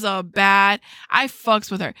 Tasha is a bad, I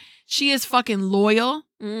fucks with her. She is fucking loyal.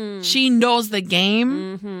 She knows the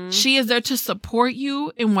game. Mm-hmm. She is there to support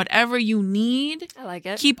you in whatever you need. I like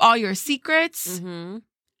it. Keep all your secrets. Mm-hmm.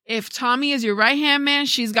 If Tommy is your right-hand man,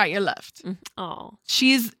 she's got your left. Oh.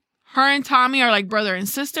 Her and Tommy are like brother and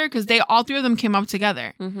sister because all three of them came up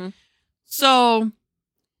together. Mm-hmm. So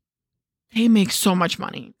they make so much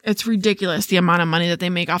money. It's ridiculous the amount of money that they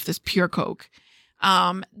make off this pure coke.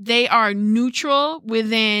 They are neutral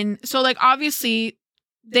within. So like obviously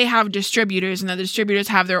they have distributors and the distributors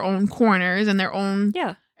have their own corners and their own.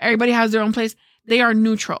 Yeah. Everybody has their own place. They are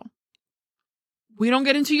neutral. We don't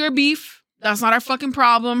get into your beef. That's not our fucking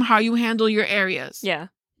problem, how you handle your areas. Yeah.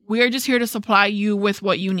 We are just here to supply you with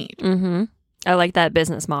what you need. Mm-hmm. I like that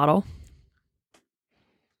business model.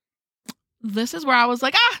 This is where I was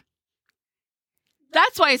like,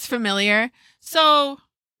 that's why it's familiar. So,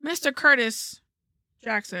 Mr. Curtis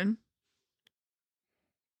Jackson.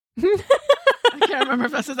 I can't remember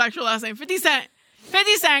if that's his actual last name. 50 Cent.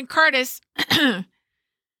 50 Cent Curtis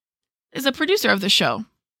is a producer of the show.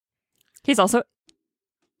 He's also...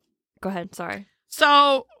 Go ahead. Sorry.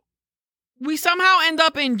 So we somehow end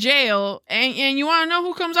up in jail, and you want to know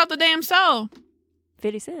who comes out the damn cell?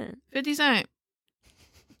 50 Cent. 50 Cent.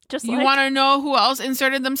 Just you want to know who else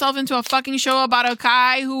inserted themselves into a fucking show about a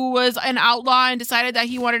guy who was an outlaw and decided that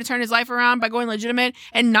he wanted to turn his life around by going legitimate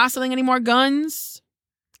and not selling any more guns?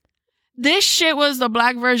 This shit was the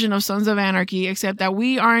black version of Sons of Anarchy, except that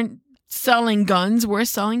we aren't selling guns. We're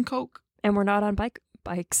selling coke. And we're not on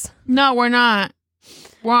bikes. No, we're not.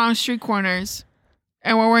 We're on street corners,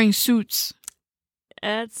 and we're wearing suits.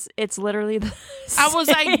 It's literally the same. I was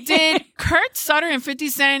like, did Kurt Sutter and 50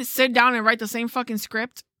 Cent sit down and write the same fucking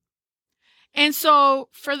script? And so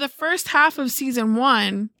for the first half of season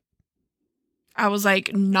 1, I was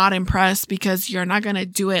like not impressed because you're not going to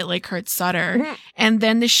do it like Kurt Sutter. Mm-hmm. And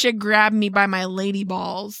then this shit grabbed me by my lady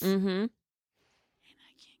balls. Mm-hmm. And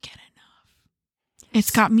I can't get enough.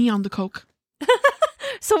 It's got me on the coke.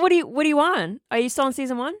 So what do you want? Are you still on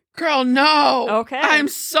season 1? Girl, no. Okay.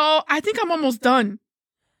 I think I'm almost done.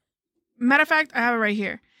 Matter of fact, I have it right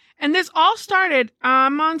here. And this all started,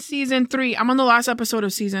 I'm on season 3. I'm on the last episode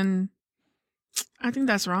of season, I think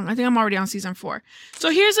that's wrong. I think I'm already on season 4.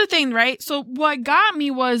 So here's the thing, right? So what got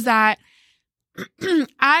me was that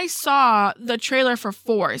I saw the trailer for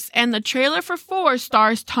Force, and the trailer for Force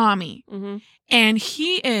stars Tommy. Mm-hmm. And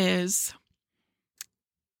he is...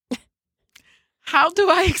 How do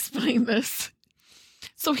I explain this?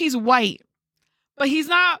 So he's white, but he's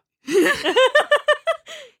not...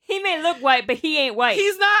 He may look white, but he ain't white.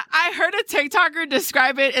 He's not... I heard a TikToker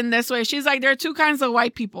describe it in this way. She's like, there are two kinds of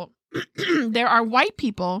white people. There are white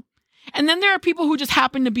people, and then there are people who just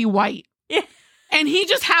happen to be white. Yeah. And he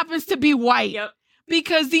just happens to be white. Yep.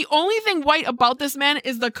 Because the only thing white about this man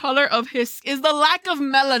is the color of is the lack of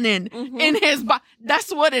melanin in his body.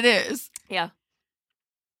 That's what it is. Yeah.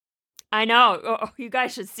 I know. Oh, you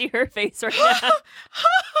guys should see her face right now.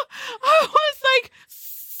 I was like,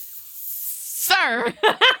 sir.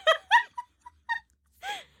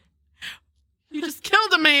 You just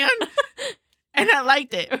killed a man. And I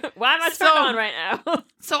liked it. Why am I turned on right now?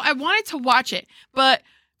 So I wanted to watch it. But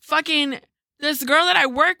fucking this girl that I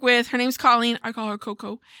work with, her name's Colleen. I call her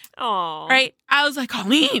Coco. Aww. Right? I was like,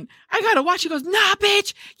 Colleen, I gotta watch. She goes, nah,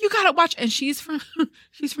 bitch, you gotta watch. And she's from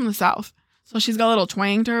the South. So she's got a little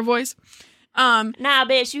twang to her voice. Nah,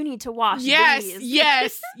 bitch, you need to watch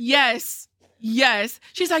Yes. Yes.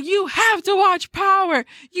 She's like, you have to watch Power.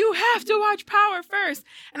 You have to watch Power first.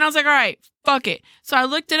 And I was like, all right, fuck it. So I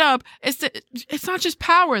looked it up. It's not just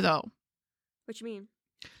Power, though. What you mean?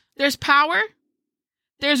 There's Power,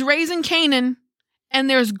 there's Raising Kanan, and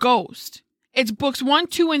there's Ghost. It's books 1,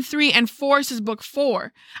 2, and 3, and Force is book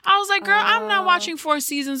 4. I was like, girl, I'm not watching 4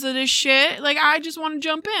 seasons of this shit. Like, I just want to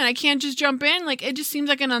jump in. I can't just jump in. Like, it just seems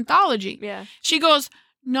like an anthology. Yeah. She goes,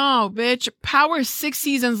 no, bitch, Power is 6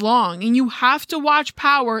 seasons long, and you have to watch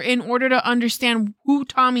Power in order to understand who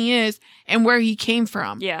Tommy is and where he came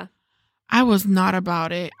from. Yeah. I was not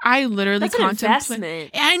about it. I literally That's an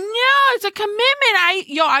investment. I know, it's a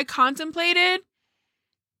commitment. I contemplated.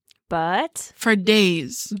 But for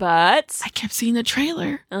days. I kept seeing the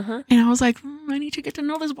trailer. Uh-huh. And I was like, I need to get to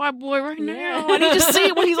know this white boy right now. I need to see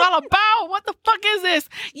what he's all about. What the fuck is this?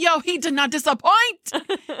 Yo, he did not disappoint.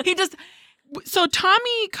 So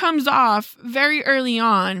Tommy comes off very early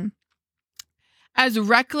on as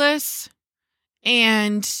reckless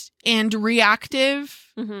and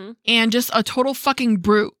reactive and just a total fucking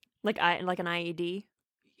brute. Like an IED.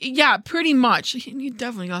 Yeah, pretty much. He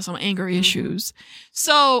definitely got some anger issues.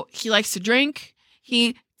 So he likes to drink.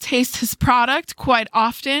 He tastes his product quite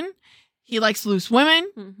often. He likes loose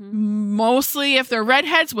women, mostly if they're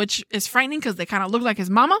redheads, which is frightening because they kind of look like his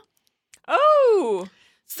mama. Oh,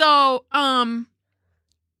 so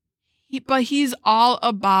but he's all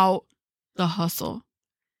about the hustle.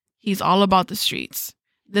 He's all about the streets.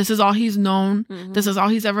 This is all he's known. This is all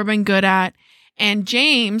he's ever been good at. And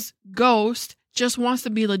James, Ghost, just wants to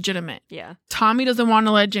be legitimate. Yeah. Tommy doesn't want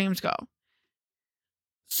to let James go.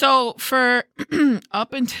 So for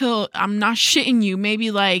up until, I'm not shitting you,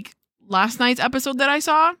 maybe like last night's episode that I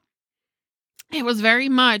saw, it was very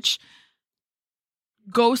much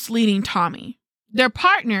Ghost leading Tommy. They're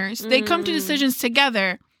partners. They come to decisions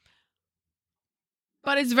together.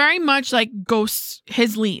 But it's very much like Ghost,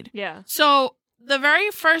 his lead. Yeah. So the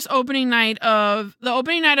very first opening night of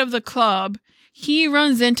the club, he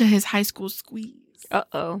runs into his high school squeeze.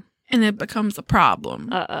 Uh-oh. And it becomes a problem.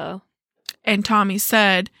 Uh-oh. And Tommy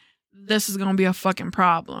said, this is going to be a fucking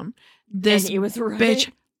problem. This and he was right.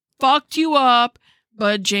 Bitch fucked you up,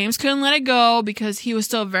 but James couldn't let it go because he was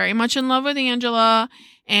still very much in love with Angela.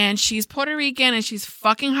 And she's Puerto Rican and she's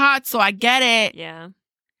fucking hot, so I get it. Yeah.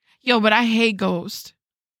 Yo, but I hate Ghost.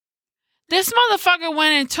 This motherfucker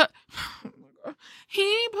went and took...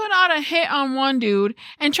 He put out a hit on one dude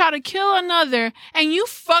and tried to kill another, and you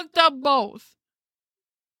fucked up both.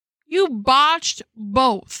 You botched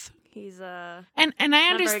both. He's and I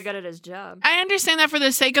not very good at his job. I understand that for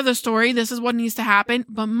the sake of the story, this is what needs to happen.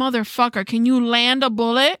 But motherfucker, can you land a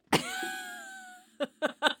bullet?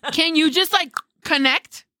 Can you just like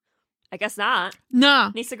connect? I guess not.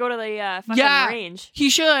 Nah. Needs to go to the fucking range. He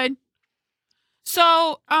should.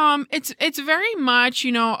 So it's very much,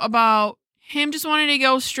 about him just wanting to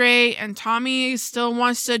go straight, and Tommy still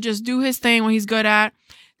wants to just do his thing, what he's good at.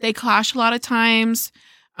 They clash a lot of times,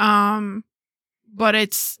 but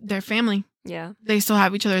it's their family. Yeah. They still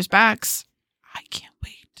have each other's backs. I can't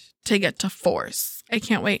wait to get to Force. I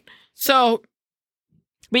can't wait. So,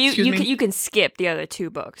 but you can skip the other 2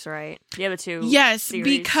 books, right? The other 2 yes, series.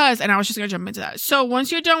 because, and I was just going to jump into that. So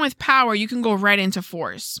once you're done with Power, you can go right into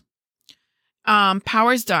Force.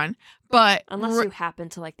 Power's done. But unless you happen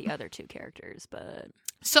to like the other 2 characters, but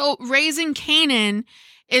so Raising Kanan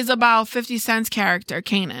is about 50 Cent's character,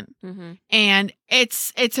 Kanan. And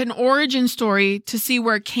it's an origin story to see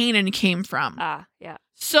where Kanan came from. Yeah.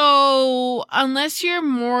 So, unless you're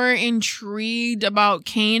more intrigued about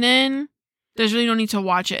Kanan, there's really no need to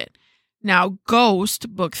watch it. Now,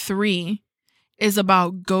 Ghost, book 3, is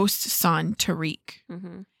about Ghost's son, Tariq.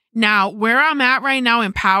 Mm-hmm. Now, where I'm at right now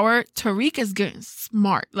in Power, Tariq is getting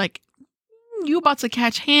smart. Like, you about to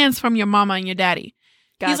catch hands from your mama and your daddy.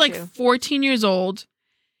 He's like 14 years old.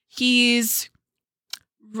 He's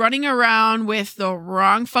running around with the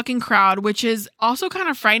wrong fucking crowd, which is also kind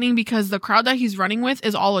of frightening because the crowd that he's running with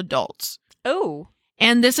is all adults. Oh.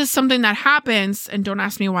 And this is something that happens, and don't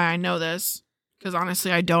ask me why I know this, because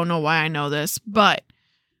honestly, I don't know why I know this, but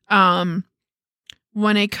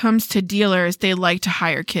when it comes to dealers, they like to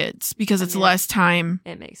hire kids because it's less time.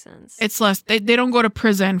 It makes sense. It's less, they don't go to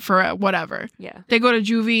prison for whatever. Yeah. They go to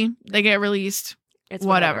juvie, they get released, It's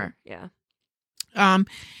whatever. Yeah.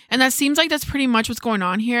 And that seems like that's pretty much what's going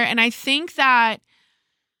on here. And I think that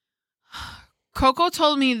Coco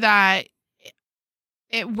told me that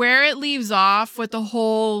where it leaves off with the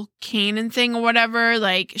whole Kanan thing or whatever,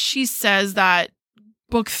 like she says that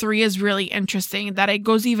book 3 is really interesting, that it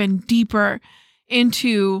goes even deeper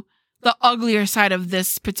into the uglier side of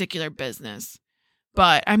this particular business.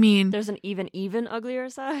 But I mean, there's an even uglier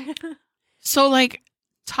side. So like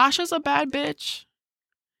Tasha's a bad bitch.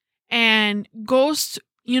 And Ghost,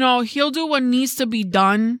 he'll do what needs to be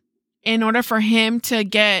done in order for him to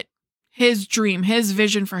get his dream, his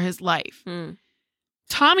vision for his life.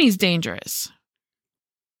 Tommy's dangerous.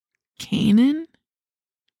 Kanan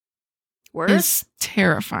is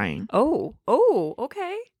terrifying. Oh,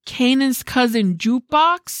 okay. Kanan's cousin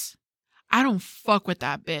Jukebox, I don't fuck with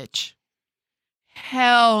that bitch.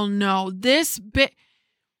 Hell no. This bitch,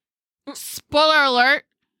 spoiler alert,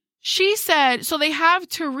 she said, so they have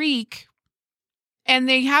Tariq and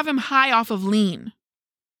they have him high off of lean.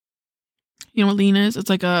 You know what lean is? It's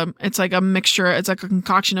like a mixture. It's like a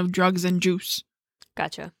concoction of drugs and juice.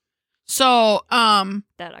 Gotcha. So,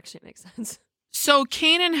 that actually makes sense. So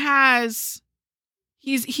Kanan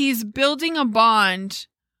he's building a bond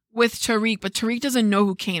with Tariq, but Tariq doesn't know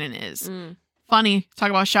who Kanan is. Funny,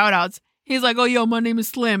 talk about shout outs. He's like, oh, yo, my name is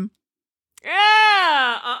Slim.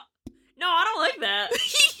 Yeah. No, I don't like that.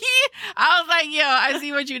 I was like, yo, I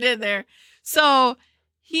see what you did there. So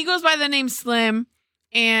he goes by the name Slim,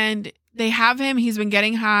 and they have him. He's been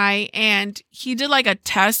getting high, and he did like a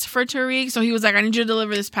test for Tariq. So he was like, I need you to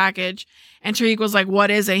deliver this package. And Tariq was like,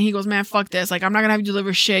 what is it? And he goes, man, fuck this. Like, I'm not going to have you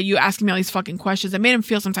deliver shit. You asking me all these fucking questions. It made him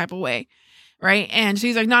feel some type of way. Right. And so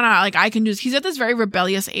he's like, no, like I can do this. He's at this very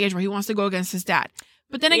rebellious age where he wants to go against his dad.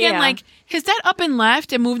 But then again, like his dad up and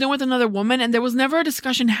left and moved in with another woman, and there was never a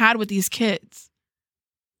discussion had with these kids.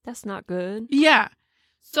 That's not good. Yeah.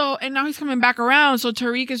 So, and now he's coming back around. So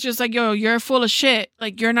Tariq is just like, yo, you're full of shit.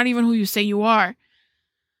 Like, you're not even who you say you are.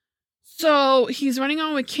 So he's running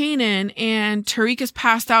on with Kanan, and Tariq is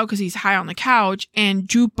passed out because he's high on the couch, and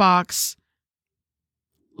Jukebox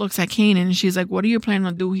looks at Kanan and she's like, what are you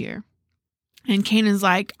planning to do here? And Kanan's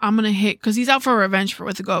like, I'm going to hit, because he's out for revenge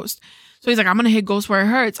with the Ghost. So he's like, I'm going to hit Ghost where it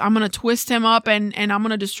hurts. I'm going to twist him up and I'm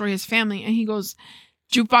going to destroy his family. And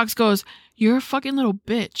Jukebox goes, you're a fucking little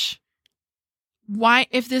bitch. Why,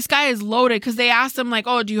 if this guy is loaded, because they asked him like,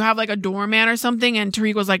 oh, do you have like a doorman or something? And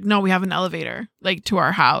Tariq was like, no, we have an elevator like to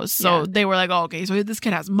our house. So they were like, oh, okay, so this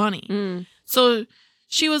kid has money. So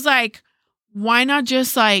she was like, why not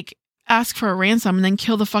just like ask for a ransom and then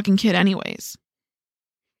kill the fucking kid anyways?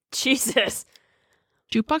 Jesus.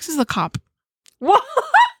 Jukebox is a cop. What?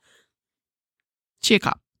 She a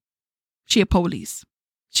cop. She a police.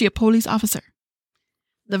 She a police officer.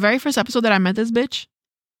 The very first episode that I met this bitch,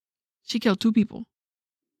 she killed 2 people.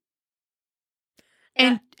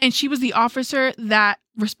 And she was the officer that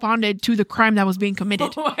responded to the crime that was being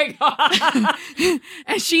committed. Oh my God.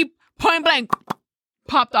 And she point blank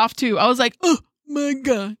popped off too. I was like, oh my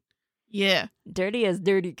God. Yeah. Dirty as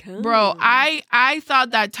dirty comes. Bro, I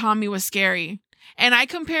thought that Tommy was scary. And I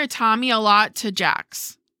compare Tommy a lot to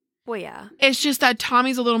Jax. Well, yeah. It's just that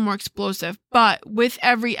Tommy's a little more explosive. But with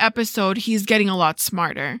every episode, he's getting a lot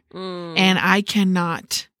smarter. And I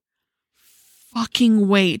cannot fucking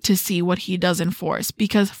wait to see what he does in Force.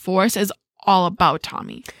 Because Force is all about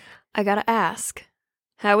Tommy. I gotta ask,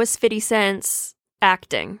 how is 50 Cent's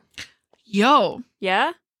acting? Yo.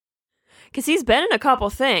 Yeah? Because he's been in a couple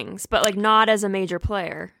things, but like not as a major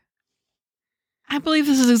player. I believe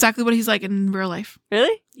this is exactly what he's like in real life.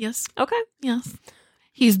 Really? Yes. Okay. Yes.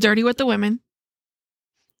 He's dirty with the women.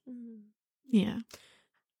 Yeah.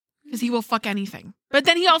 Because he will fuck anything. But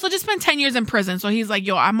then he also just spent 10 years in prison. So he's like,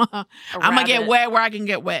 yo, I'm gonna get wet where I can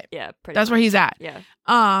get wet. Yeah. That's where he's at. Yeah.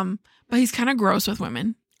 But he's kind of gross with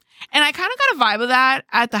women. And I kind of got a vibe of that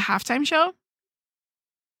at the halftime show.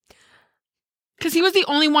 Because he was the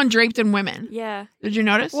only one draped in women. Yeah. Did you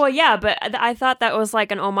notice? Well, yeah, but I thought that was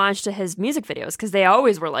like an homage to his music videos because they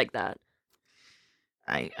always were like that.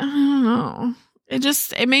 I don't know.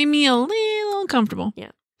 It made me a little uncomfortable. Yeah.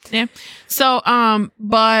 Yeah. So,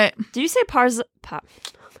 but Did you say oh my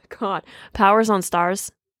God, Powers on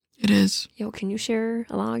Stars? it is. Yo, can you share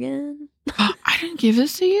a login? I didn't give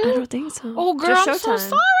this to you. I don't think so. Oh, girl, Just I'm so Showtime.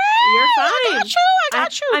 sorry. You're fine. I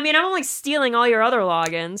got you. I mean, I'm like stealing all your other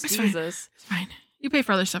logins. It's fine. Jesus. It's fine. You pay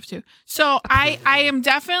for other stuff too. So I am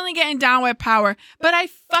definitely getting down with Power, but I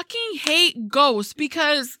fucking hate Ghost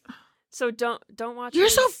because So don't watch. you're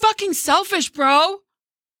his- so fucking selfish, bro.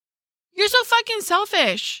 You're so fucking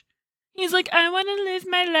selfish. He's like, I want to live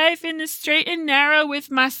my life in the straight and narrow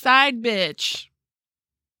with my side bitch.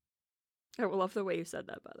 I love the way you said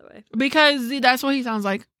that, by the way. Because that's what he sounds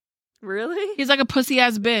like. Really? He's like a pussy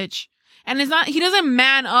ass bitch. And he doesn't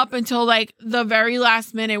man up until like the very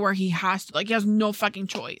last minute where he has to. Like he has no fucking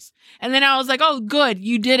choice. And then I was like, oh, good.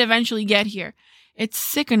 You did eventually get here. It's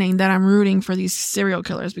sickening that I'm rooting for these serial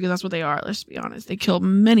killers because that's what they are. Let's be honest. They kill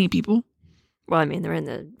many people. Well, I mean, they're in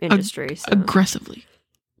the industry. So. Aggressively.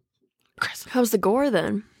 How's the gore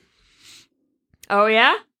then? Oh,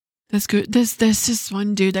 yeah? That's good. There's this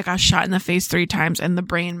one dude that got shot in the face 3 times and the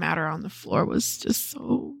brain matter on the floor was just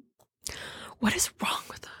so... What is wrong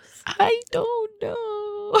with us? I don't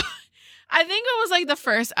know. I think it was like the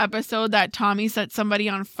first episode that Tommy set somebody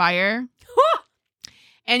on fire.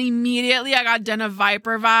 And immediately I got Den of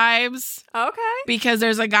Viper vibes. Okay. Because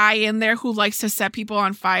there's a guy in there who likes to set people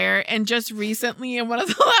on fire. And just recently in one of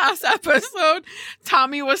the last episodes,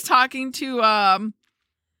 Tommy was talking to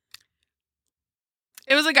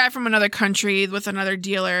it was a guy from another country with another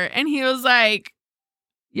dealer. And he was like,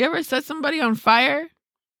 you ever set somebody on fire?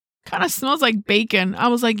 Kind of smells like bacon. I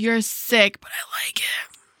was like, you're sick, but I like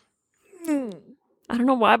it. I don't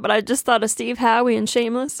know why, but I just thought of Steve Howie and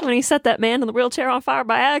Shameless when he set that man in the wheelchair on fire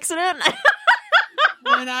by accident.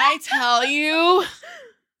 When I tell you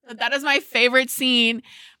that is my favorite scene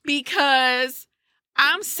because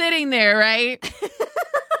I'm sitting there, right?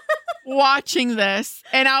 Watching this.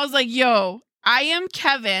 And I was like, yo, I am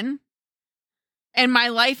Kevin and my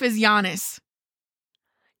life is Giannis.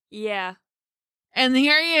 Yeah. And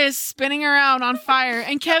here he is spinning around on fire.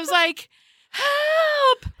 And Kev's like,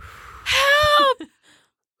 help! Help!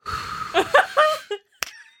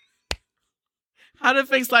 How to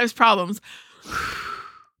fix life's problems.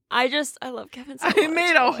 I love Kevin so I much.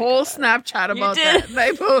 made a whole Snapchat about that.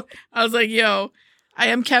 I was like, yo, I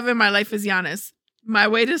am Kevin. My life is Giannis. My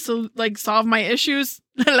way to solve my issues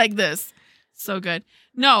like this. So good.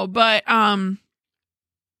 No, but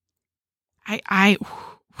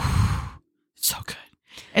so good.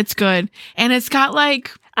 It's good. And it's got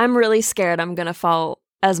like... I'm really scared I'm going to fall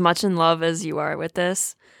as much in love as you are with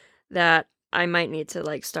this that I might need to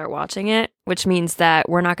like start watching it, which means that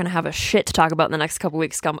we're not going to have a shit to talk about in the next couple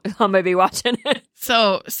weeks. I'm going to be watching it.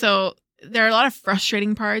 So there are a lot of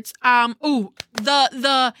frustrating parts.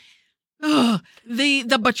 The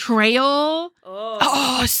betrayal.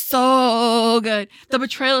 Oh, so good. The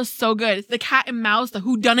betrayal is so good. It's the cat and mouse, the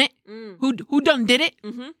who done it, who done did it.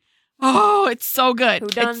 Mm-hmm. Oh, it's so good. Who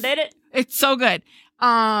done did it? It's so good.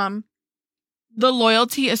 The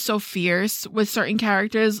loyalty is so fierce with certain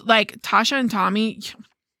characters, like Tasha and Tommy.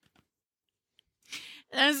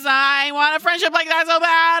 I want a friendship like that so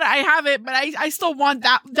bad. I have it, but I still want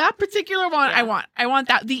that particular one. Yeah. I want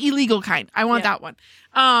that, the illegal kind. I want that one.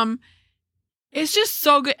 It's just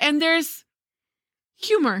so good, and there's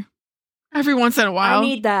humor every once in a while. I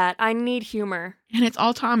need that. I need humor, and it's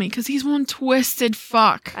all Tommy because he's one twisted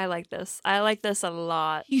fuck. I like this. I like this a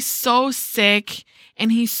lot. He's so sick,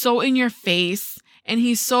 and he's so in your face. And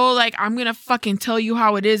he's so like, I'm going to fucking tell you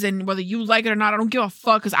how it is. And whether you like it or not, I don't give a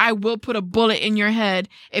fuck. Because I will put a bullet in your head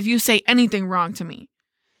if you say anything wrong to me.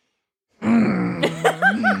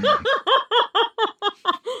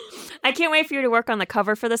 I can't wait for you to work on the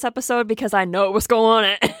cover for this episode because I know what's going on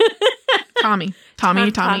it. Tommy.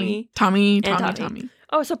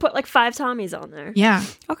 Oh, so put like 5 Tommies on there. Yeah.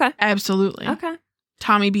 Okay. Absolutely. Okay.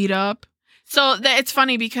 Tommy beat up. So it's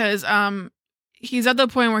funny because he's at the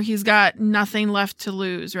point where he's got nothing left to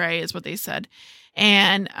lose, right? Is what they said.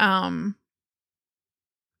 And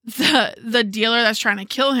the dealer that's trying to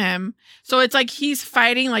kill him. So it's like he's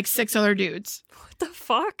fighting like 6 other dudes. What the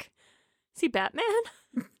fuck? Is he Batman?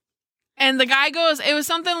 And the guy goes, it was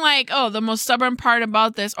something like, oh, the most stubborn part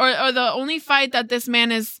about this, or the only fight that this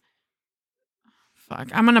man is... Fuck,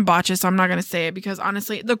 I'm going to botch it, so I'm not going to say it, because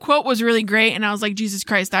honestly, the quote was really great, and I was like, Jesus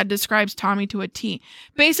Christ, that describes Tommy to a T.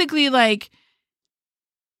 Basically, like,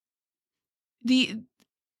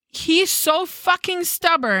 he's so fucking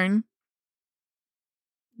stubborn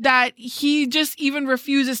that he just even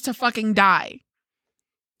refuses to fucking die.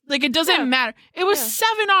 Like, it doesn't matter. It was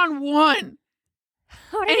 7-on-1.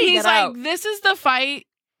 How did And he he's get out? like, this is the fight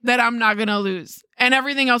that I'm not going to lose. And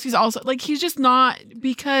everything else, he's also like, he's just not,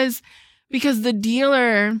 because the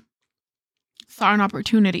dealer saw an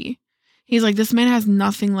opportunity. He's like, this man has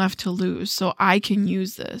nothing left to lose, so I can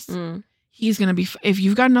use this. He's going to be, if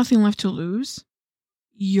you've got nothing left to lose,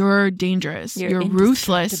 you're dangerous. You're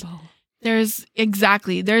ruthless. There's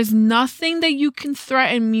nothing that you can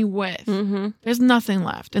threaten me with. There's nothing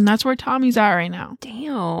left. And that's where Tommy's at right now.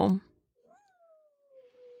 Damn.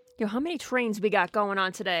 Yo, how many trains we got going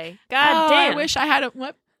on today? God damn. I wish I had a,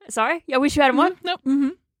 what? Sorry? I wish you had one? Nope.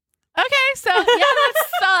 Okay, so yeah,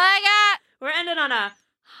 that's all I got. We're ending on a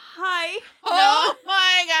high. Oh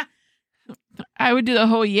my God. I would do the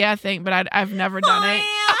whole thing, but I've never done it.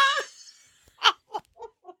 Yeah.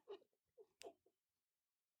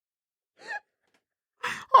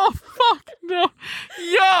 Oh, fuck no.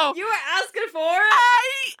 Yo. You were asking for it?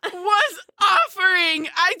 I was offering.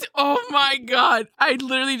 Oh my God. I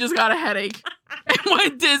literally just got a headache. I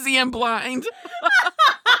went dizzy and blind.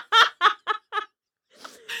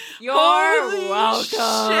 You're Holy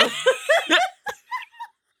welcome. shit.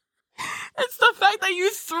 It's the fact that you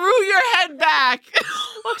threw your head back.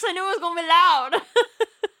 Well, 'cause I knew it was going to be loud.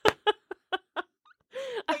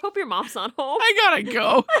 I hope your mom's not home. I gotta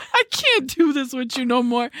go. I can't do this with you no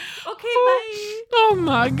more. Okay, bye. Oh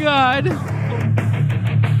my God.